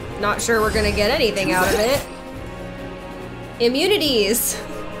assess. Not sure we're gonna get anything out of it. Immunities.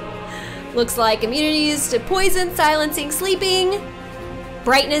 Looks like immunities to poison, silencing, sleeping,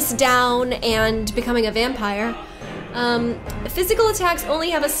 brightness down, and becoming a vampire. Physical attacks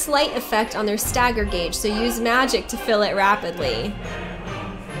only have a slight effect on their stagger gauge, so use magic to fill it rapidly.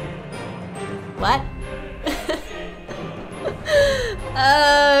 What?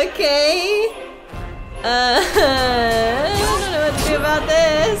 Okay. I don't know what to do about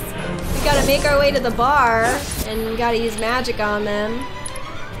this. We gotta make our way to the bar, and we gotta use magic on them.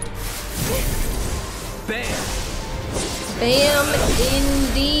 Bam! Bam,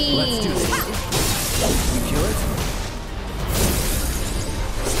 indeed. Let's do this. You kill it?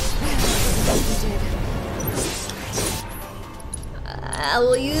 I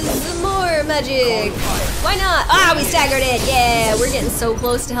will use some more magic. Why not? Ah, we staggered it. Yeah, we're getting so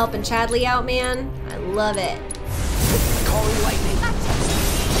close to helping Chadley out, man. I love it. Calling lightning.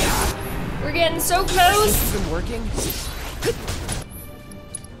 We're getting so close. This has been working.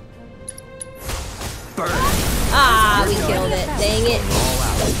 Burn. Ah, we killed it. Dang it. All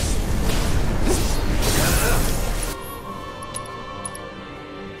out.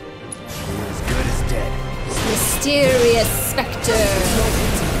 You're as good as dead. Mysterious spectre.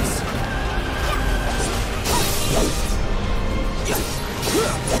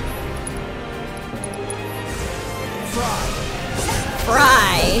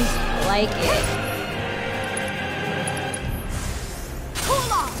 Fry. I like it.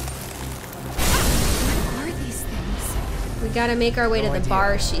 What are these things? We gotta make our way to the idea.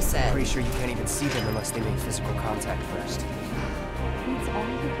 bar, she said. Pretty sure you can't even see them unless they make physical contact first. That's all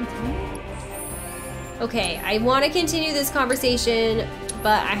you can tell me? Okay, I want to continue this conversation,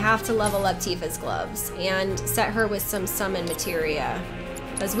 but I have to level up Tifa's gloves and set her with some summon materia.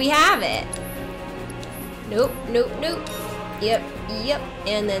 Because we have it. Nope, nope, nope. Yep, yep.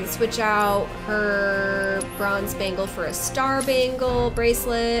 And then switch out her bronze bangle for a star bangle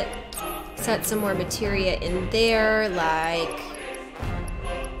bracelet. Set some more materia in there, like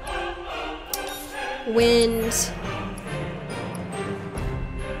wind.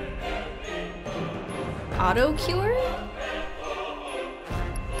 Auto cure?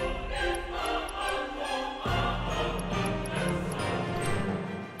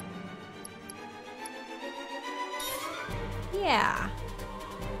 Yeah.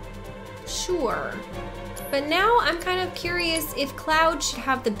 Sure. But now I'm kind of curious if Cloud should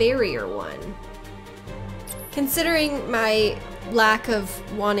have the barrier one. Considering my lack of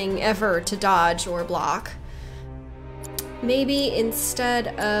wanting ever to dodge or block, maybe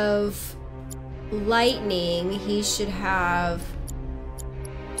instead of lightning, he should have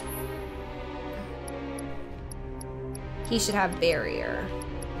barrier.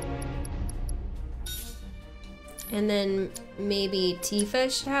 And then maybe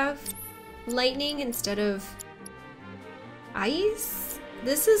Tifa should have lightning instead of ice?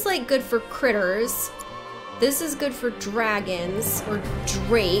 This is like good for critters. This is good for dragons or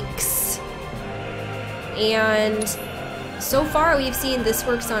drakes. And so far we've seen this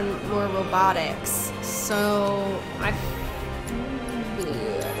works on more robotics. So I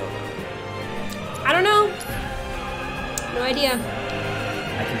don't know. No idea.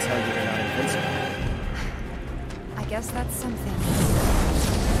 I can tell you they're not invincible. guess that's something.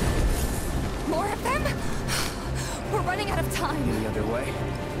 More of them? We're running out of time. Any other way?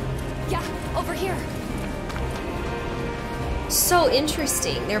 Yeah, over here. So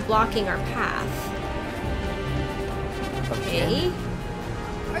interesting. They're blocking our path. Okay.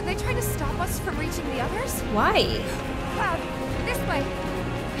 Are they trying to stop us from reaching the others? Why? Cloud, this way.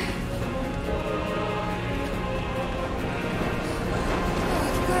 Oh,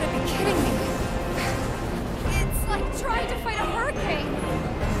 you gotta be kidding me. It's like trying to fight a hurricane.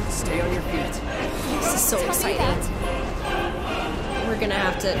 Stay on your feet. This is so exciting. We're gonna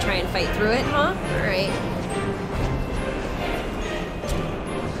have to try and fight through it, huh? Alright.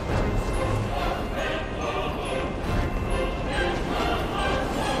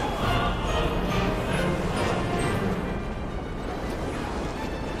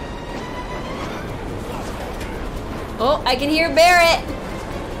 Oh, I can hear Barrett!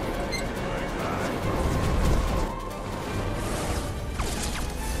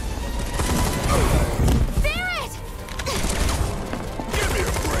 Barrett! Give me a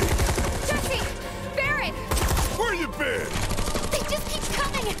break! Jessie! Barrett! Where you been? They just keep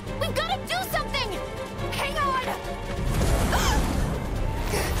coming! We've gotta do something! Hang on!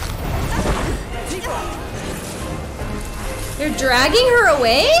 They're dragging her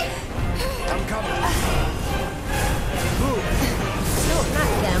away? I'm coming. No,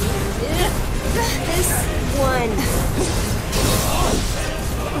 not them. This one.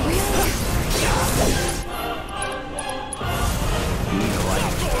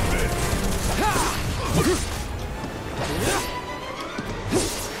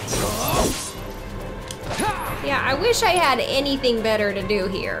 Yeah, I wish I had anything better to do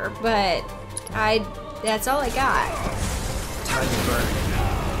here, but that's all I got. Time to burn.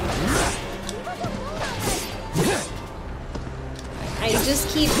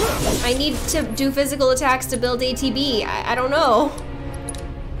 I need to do physical attacks to build ATB. I don't know.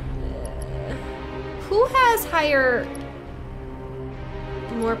 Who has higher,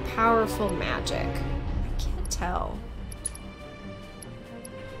 more powerful magic? I can't tell.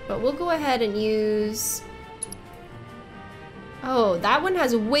 But we'll go ahead and use... Oh, that one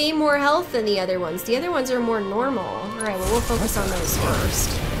has way more health than the other ones. The other ones are more normal. Alright, well, we'll focus on those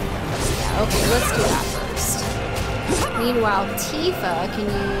first. Yeah, okay, let's do that first. Meanwhile, Tifa can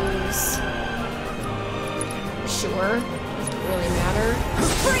use... Sure, doesn't really matter.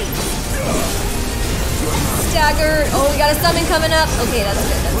 Staggered! Oh, we got a summon coming up! Okay, that's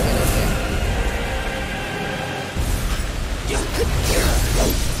good, that's good, that's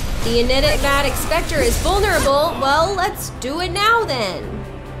good. The enigmatic spectre is vulnerable. Well, let's do it now then.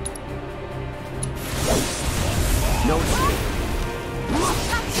 No.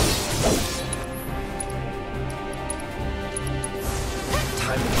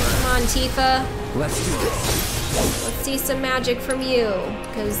 Come on, Tifa. Let's do this. Let's see some magic from you,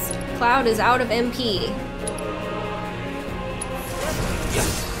 because Cloud is out of MP.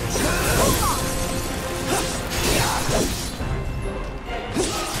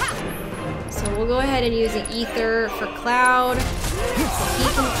 So we'll go ahead and use the ether for Cloud. He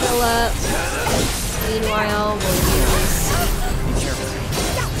can fill up. Meanwhile, we'll use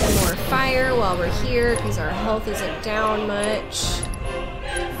some more fire while we're here, because our health isn't down much.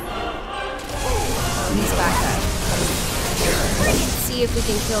 He's back up. Let's see if we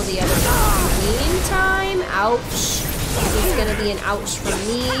can kill the other one. In the meantime, ouch. This is gonna be an ouch from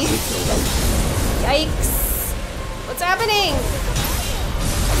me. Yikes. What's happening?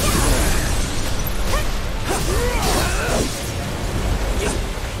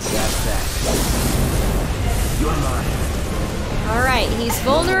 That's that. You're mine. Alright, he's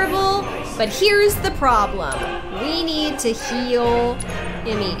vulnerable, but here's the problem. We need to heal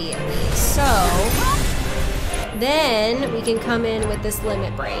immediately. So, then we can come in with this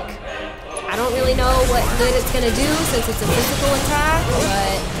limit break. I don't really know what good it's gonna do since it's a physical attack,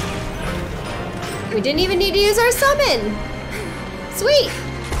 but we didn't even need to use our summon. Sweet.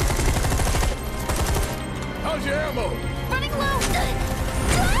 How's your ammo? Running low!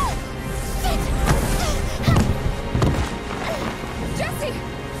 Jessie!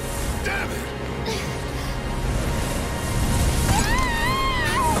 Damn it!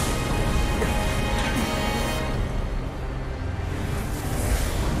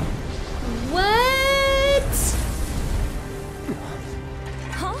 What?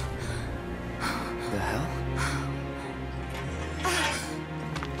 Huh? The hell?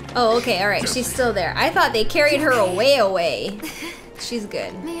 Oh, okay, alright, she's still there. I thought they carried her away. She's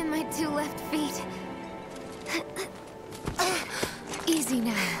good. Me and my two left feet. Easy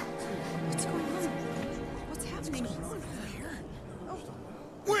now. What's going on? What's happening here?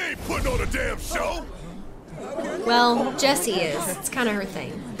 We ain't putting on a damn show! Well, Jessie is. It's kind of her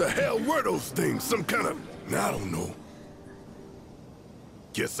thing. The hell were those things? Some kind of... I don't know.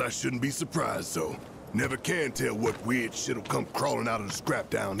 Guess I shouldn't be surprised, though. Never can tell what weird shit'll come crawling out of the scrap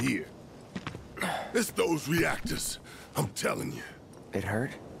down here. It's those reactors. I'm telling you. It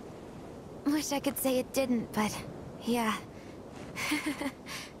hurt? Wish I could say it didn't, but yeah.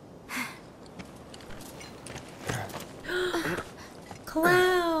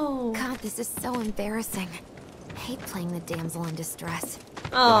 Cloud! God, this is so embarrassing. I hate playing the damsel in distress.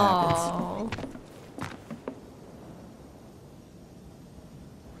 Oh.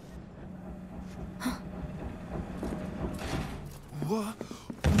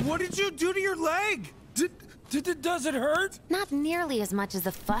 What did you do to your leg? Does it hurt? Not nearly as much as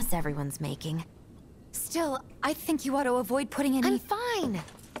the fuss everyone's making. Still, I think you ought to avoid putting any... I'm fine!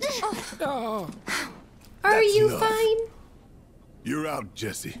 Oh. Are you enough. fine? You're out,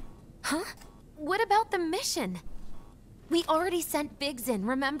 Jessie. Huh? What about the mission? We already sent Biggs in,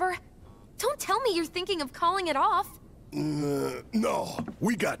 remember? Don't tell me you're thinking of calling it off. No,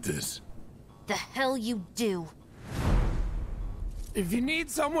 we got this. The hell you do. If you need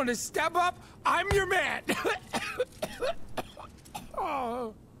someone to step up, I'm your man.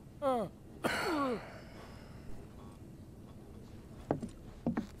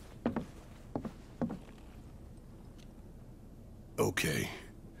 Okay,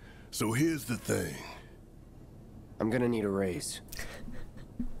 so here's the thing. I'm gonna need a raise.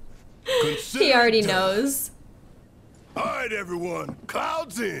 He already knows. All right, everyone,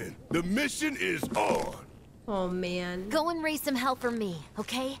 Cloud's in. The mission is on. Oh, man. Go and raise some hell for me,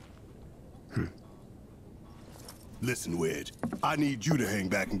 okay? Listen, Wedge, I need you to hang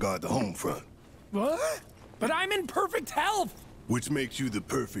back and guard the home front. What? But I'm in perfect health. Which makes you the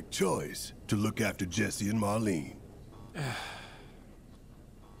perfect choice to look after Jessie and Marlene.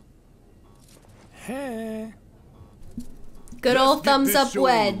 Hey. Good old thumbs up,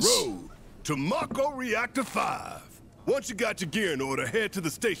 Wedge. To Mako Reactor 5. Once you got your gear in order, head to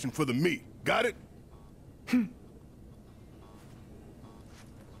the station for the meet. Got it?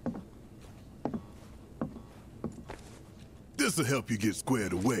 This'll help you get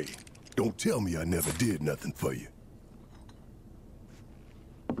squared away. Don't tell me I never did nothing for you.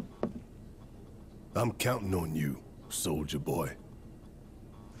 I'm counting on you, soldier boy.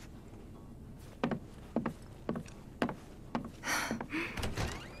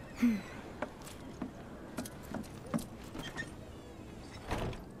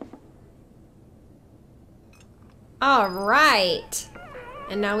 All right.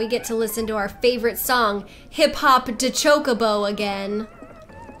 And now we get to listen to our favorite song, Hip Hop de Chocobo, again.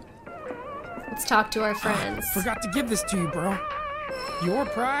 Let's talk to our friends. Forgot to give this to you, bro. Your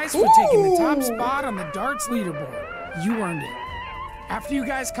prize for taking the top spot on the darts leaderboard. You earned it. After you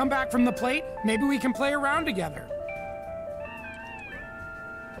guys come back from the plate, maybe we can play around together.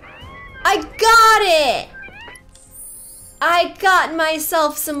 I got it! I got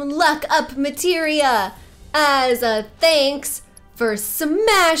myself some luck up materia as a thanks for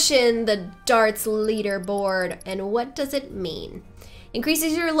smashing the darts leaderboard. And what does it mean?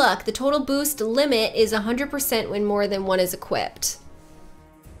 Increases your luck. The total boost limit is 100% when more than one is equipped.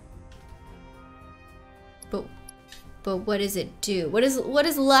 But what does it do? What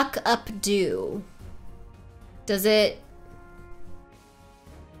does luck up do? Does it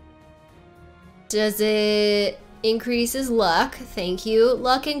increases luck? Thank you.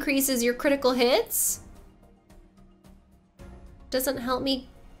 Luck increases your critical hits. Doesn't help me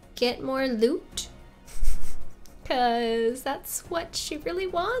get more loot. Cause that's what she really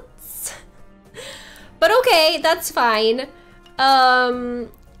wants. But okay, that's fine. All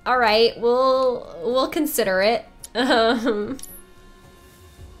right, we'll consider it.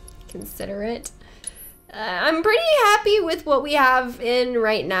 Consider it. I'm pretty happy with what we have in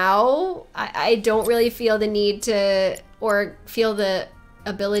right now. I don't really feel the need to, or feel the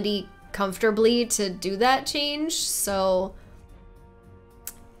ability comfortably to do that change, so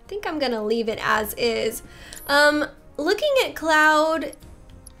I think I'm gonna leave it as is. Looking at Cloud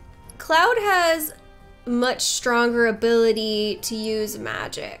has much stronger ability to use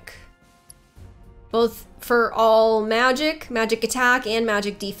magic. Both for all magic attack, and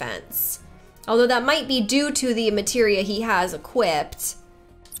magic defense. Although that might be due to the materia he has equipped,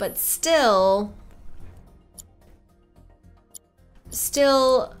 but still,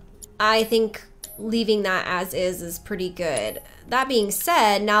 I think leaving that as is pretty good. That being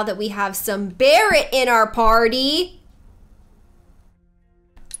said, now that we have some Barrett in our party,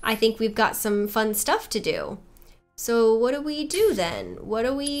 I think we've got some fun stuff to do. So what do we do then?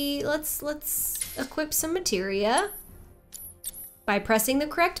 Let's equip some materia by pressing the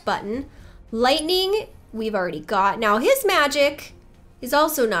correct button. Lightning we've already got. Now his magic is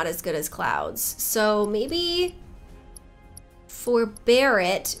also not as good as Cloud's. So maybe for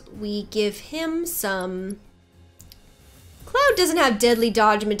Barret, we give him some... Cloud doesn't have deadly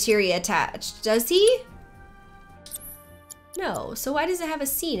dodge materia attached, does he? No, so why does it have a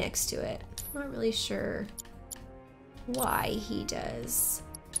C next to it? I'm not really sure why he does.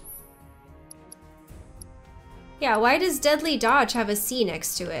 Yeah, why does deadly dodge have a C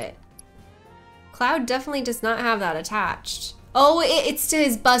next to it? Cloud definitely does not have that attached. Oh, it's to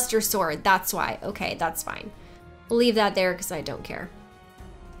his Buster Sword, that's why. Okay, that's fine. We'll leave that there because I don't care.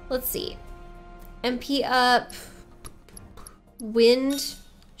 Let's see. MP up. Wind,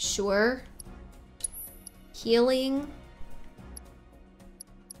 sure. Healing.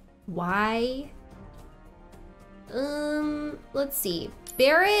 Why? Let's see.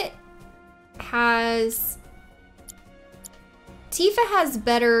 Barret has... Tifa has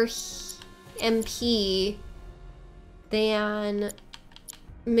better MP than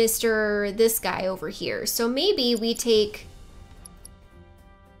Mr. this guy over here. So maybe we take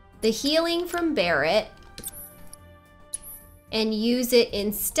the healing from Barret and use it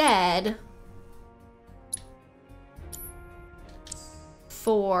instead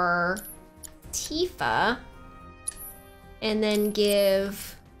for Tifa, and then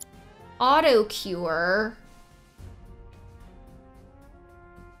give auto cure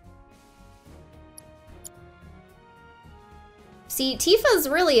See, Tifa's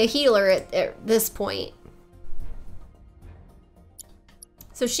really a healer at this point.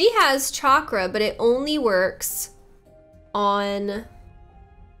 So she has chakra, but it only works on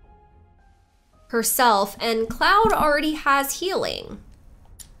herself, and Cloud already has healing.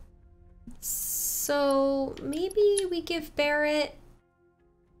 So maybe we give Barret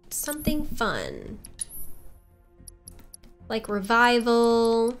something fun. Like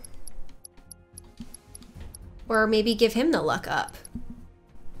revival. Or maybe give him the luck up.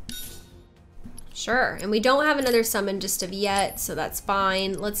 Sure, and we don't have another summon just of yet, so that's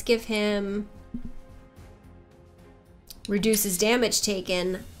fine. Let's give him reduces damage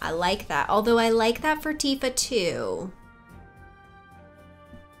taken. I like that. Although I like that for Tifa too.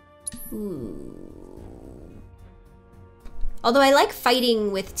 Ooh. Although I like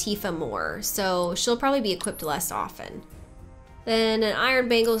fighting with Tifa more, so she'll probably be equipped less often. Then an iron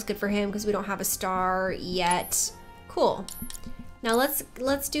bangle is good for him because we don't have a star yet. Cool. Now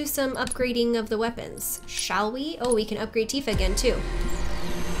let's do some upgrading of the weapons, shall we? Oh, we can upgrade Tifa again too.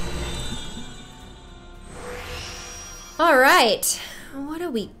 All right, what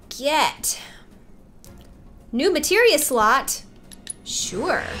do we get? New materia slot,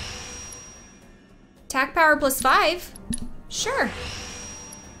 sure. Attack power +5, sure.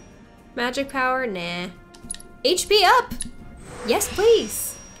 Magic power, nah. HP up. Yes,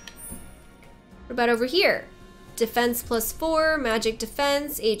 please. What about over here? Defense +4, magic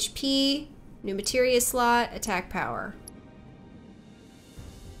defense, HP, new materia slot, attack power.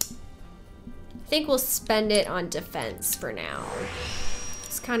 I think we'll spend it on defense for now.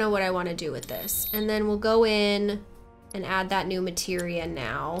 It's kind of what I want to do with this. And then we'll go in and add that new materia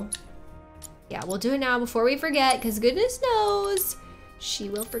now. Yeah, we'll do it now before we forget, because goodness knows she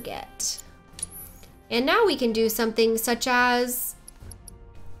will forget. And now we can do something such as...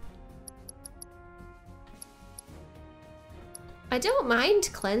 I don't mind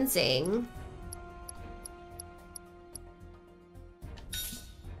cleansing.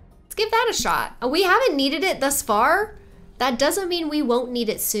 Let's give that a shot. We haven't needed it thus far. That doesn't mean we won't need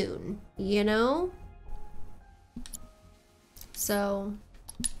it soon, you know? So,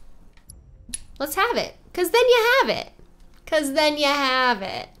 let's have it. 'Cause then you have it. 'Cause then you have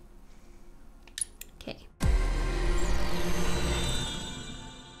it.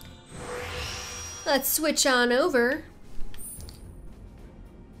 Let's switch on over.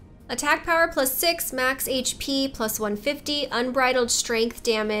 Attack power +6, max HP +150, unbridled strength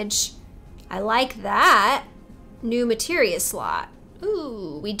damage. I like that. New materia slot.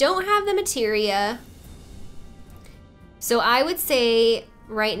 Ooh, we don't have the materia. So I would say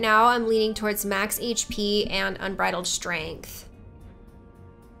right now I'm leaning towards max HP and unbridled strength.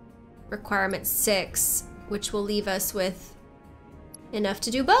 Requirement 6, which will leave us with enough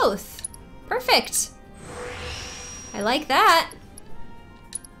to do both. Perfect. I like that.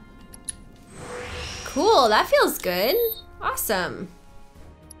 Cool, that feels good. Awesome.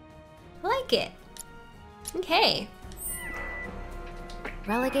 I like it. Okay.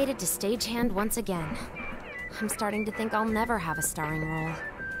 Relegated to stagehand once again. I'm starting to think I'll never have a starring role.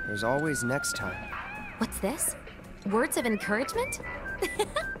 There's always next time. What's this? Words of encouragement?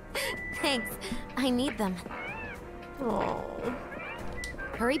 Thanks, I need them. Oh.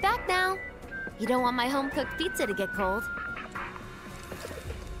 Hurry back now. You don't want my home-cooked pizza to get cold.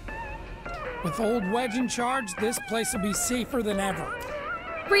 With old Wedge in charge, this place will be safer than ever.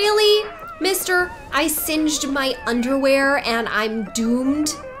 Really? Mister, I singed my underwear and I'm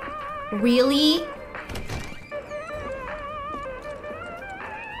doomed? Really?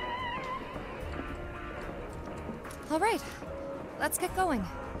 All right, let's get going.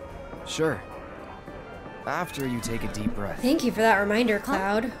 Sure. After you take a deep breath. Thank you for that reminder,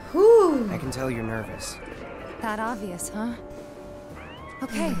 Cloud. Whew. I can tell you're nervous. That obvious, huh?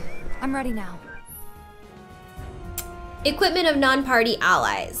 Okay, I'm ready now. Equipment of non-party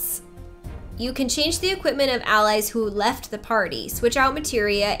allies. You can change the equipment of allies who left the party, switch out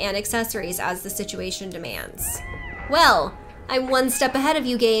materia and accessories as the situation demands. Well, I'm one step ahead of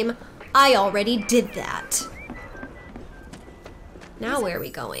you, game. I already did that. Now where are we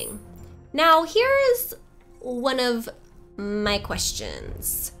going? Now here's one of my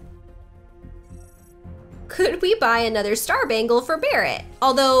questions. Could we buy another star bangle for Barrett?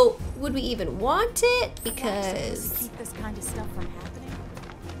 Although, would we even want it? Because... keep this kind of stuff from happening?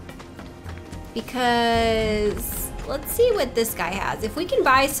 Because... let's see what this guy has. If we can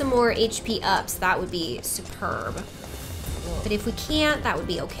buy some more HP ups, that would be superb. But if we can't, that would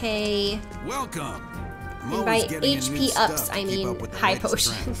be okay. Welcome. And by HP ups, I mean high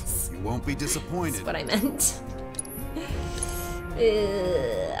potions. You won't be disappointed. That's what I meant.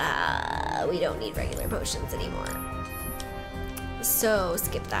 We don't need regular potions anymore. So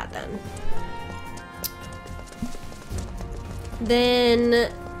skip that then.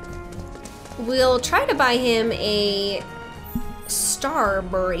 Then we'll try to buy him a star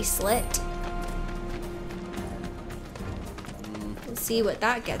bracelet. Let's see what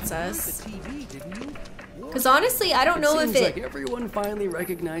that gets us. Because honestly, I don't know if it... like everyone finally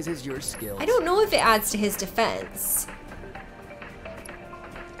recognizes your skills. I don't know if it adds to his defense.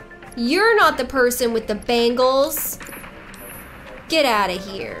 You're not the person with the bangles. Get out of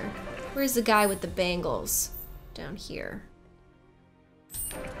here. Where's the guy with the bangles? Down here.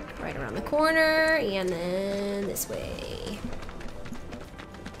 Right around the corner, and then this way.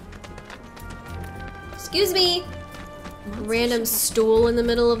 Excuse me. Random stool in the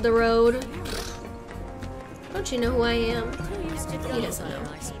middle of the road. Don't you know who I am? He doesn't know.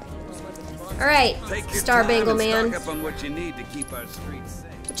 All right, Star Bangle Man. Stock up on what you need to keep our streets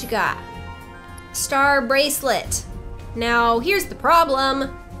safe. What you got? Star bracelet. Now, here's the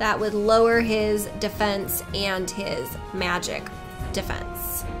problem. That would lower his defense and his magic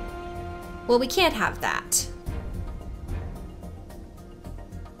defense. Well, we can't have that.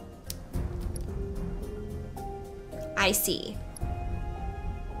 I see.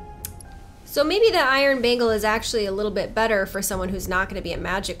 So maybe the iron bangle is actually a little bit better for someone who's not going to be a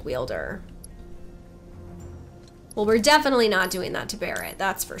magic wielder. Well, we're definitely not doing that to Barrett,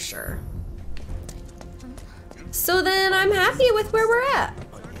 that's for sure. So then I'm happy with where we're at.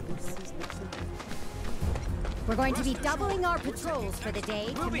 We're going to be doubling our patrols for the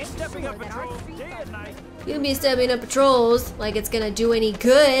day to make sure that our streets are... You'll be stepping up patrols like it's gonna do any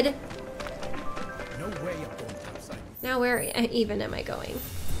good. No way I'm going outside. Now where even am I going?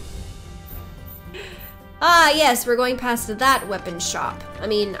 Ah, yes, we're going past that weapon shop. I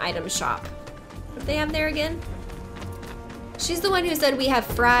mean, item shop. What do they have there again? She's the one who said we have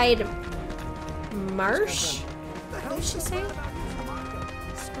fried marsh? What did she say?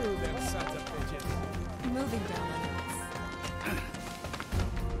 Screw them sons of bitches. Moving down.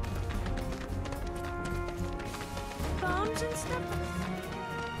 Bombs and stuff?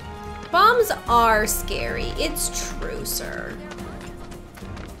 Bombs are scary. It's true, sir.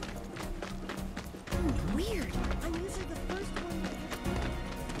 Weird. I'm usually the first one.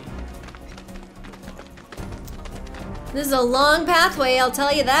 This is a long pathway, I'll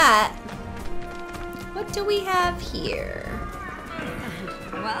tell you that. What do we have here?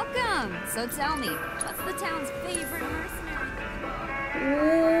 Welcome. So tell me, what's the town's favorite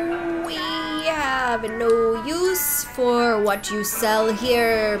mercenary? We have no use for what you sell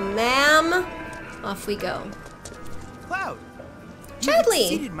here, ma'am. Off we go. Cloud, Chadley, you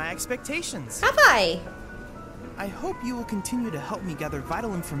exceeded my expectations. Have I? I hope you will continue to help me gather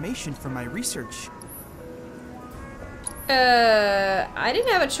vital information for my research. I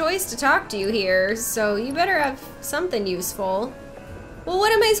didn't have a choice to talk to you here, so you better have something useful. Well,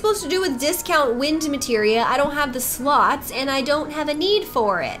 what am I supposed to do with discount wind materia? I don't have the slots, and I don't have a need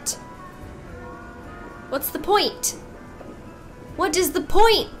for it. What's the point? What is the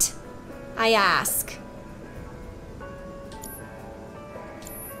point? I ask.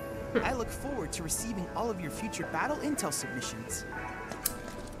 I look forward to receiving all of your future battle intel submissions.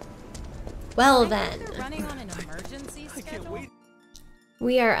 Well then. Running on an emergency schedule?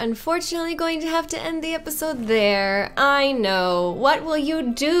 We are unfortunately going to have to end the episode there. I know. What will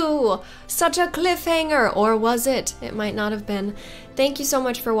you do? Such a cliffhanger. Or was it? It might not have been. Thank you so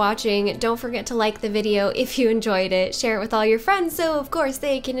much for watching. Don't forget to like the video if you enjoyed it. Share it with all your friends so of course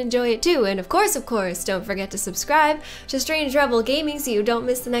they can enjoy it too. And of course, don't forget to subscribe to Strange Rebel Gaming so you don't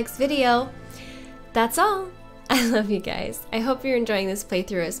miss the next video. That's all. I love you guys. I hope you're enjoying this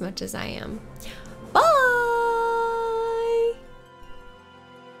playthrough as much as I am. Bye!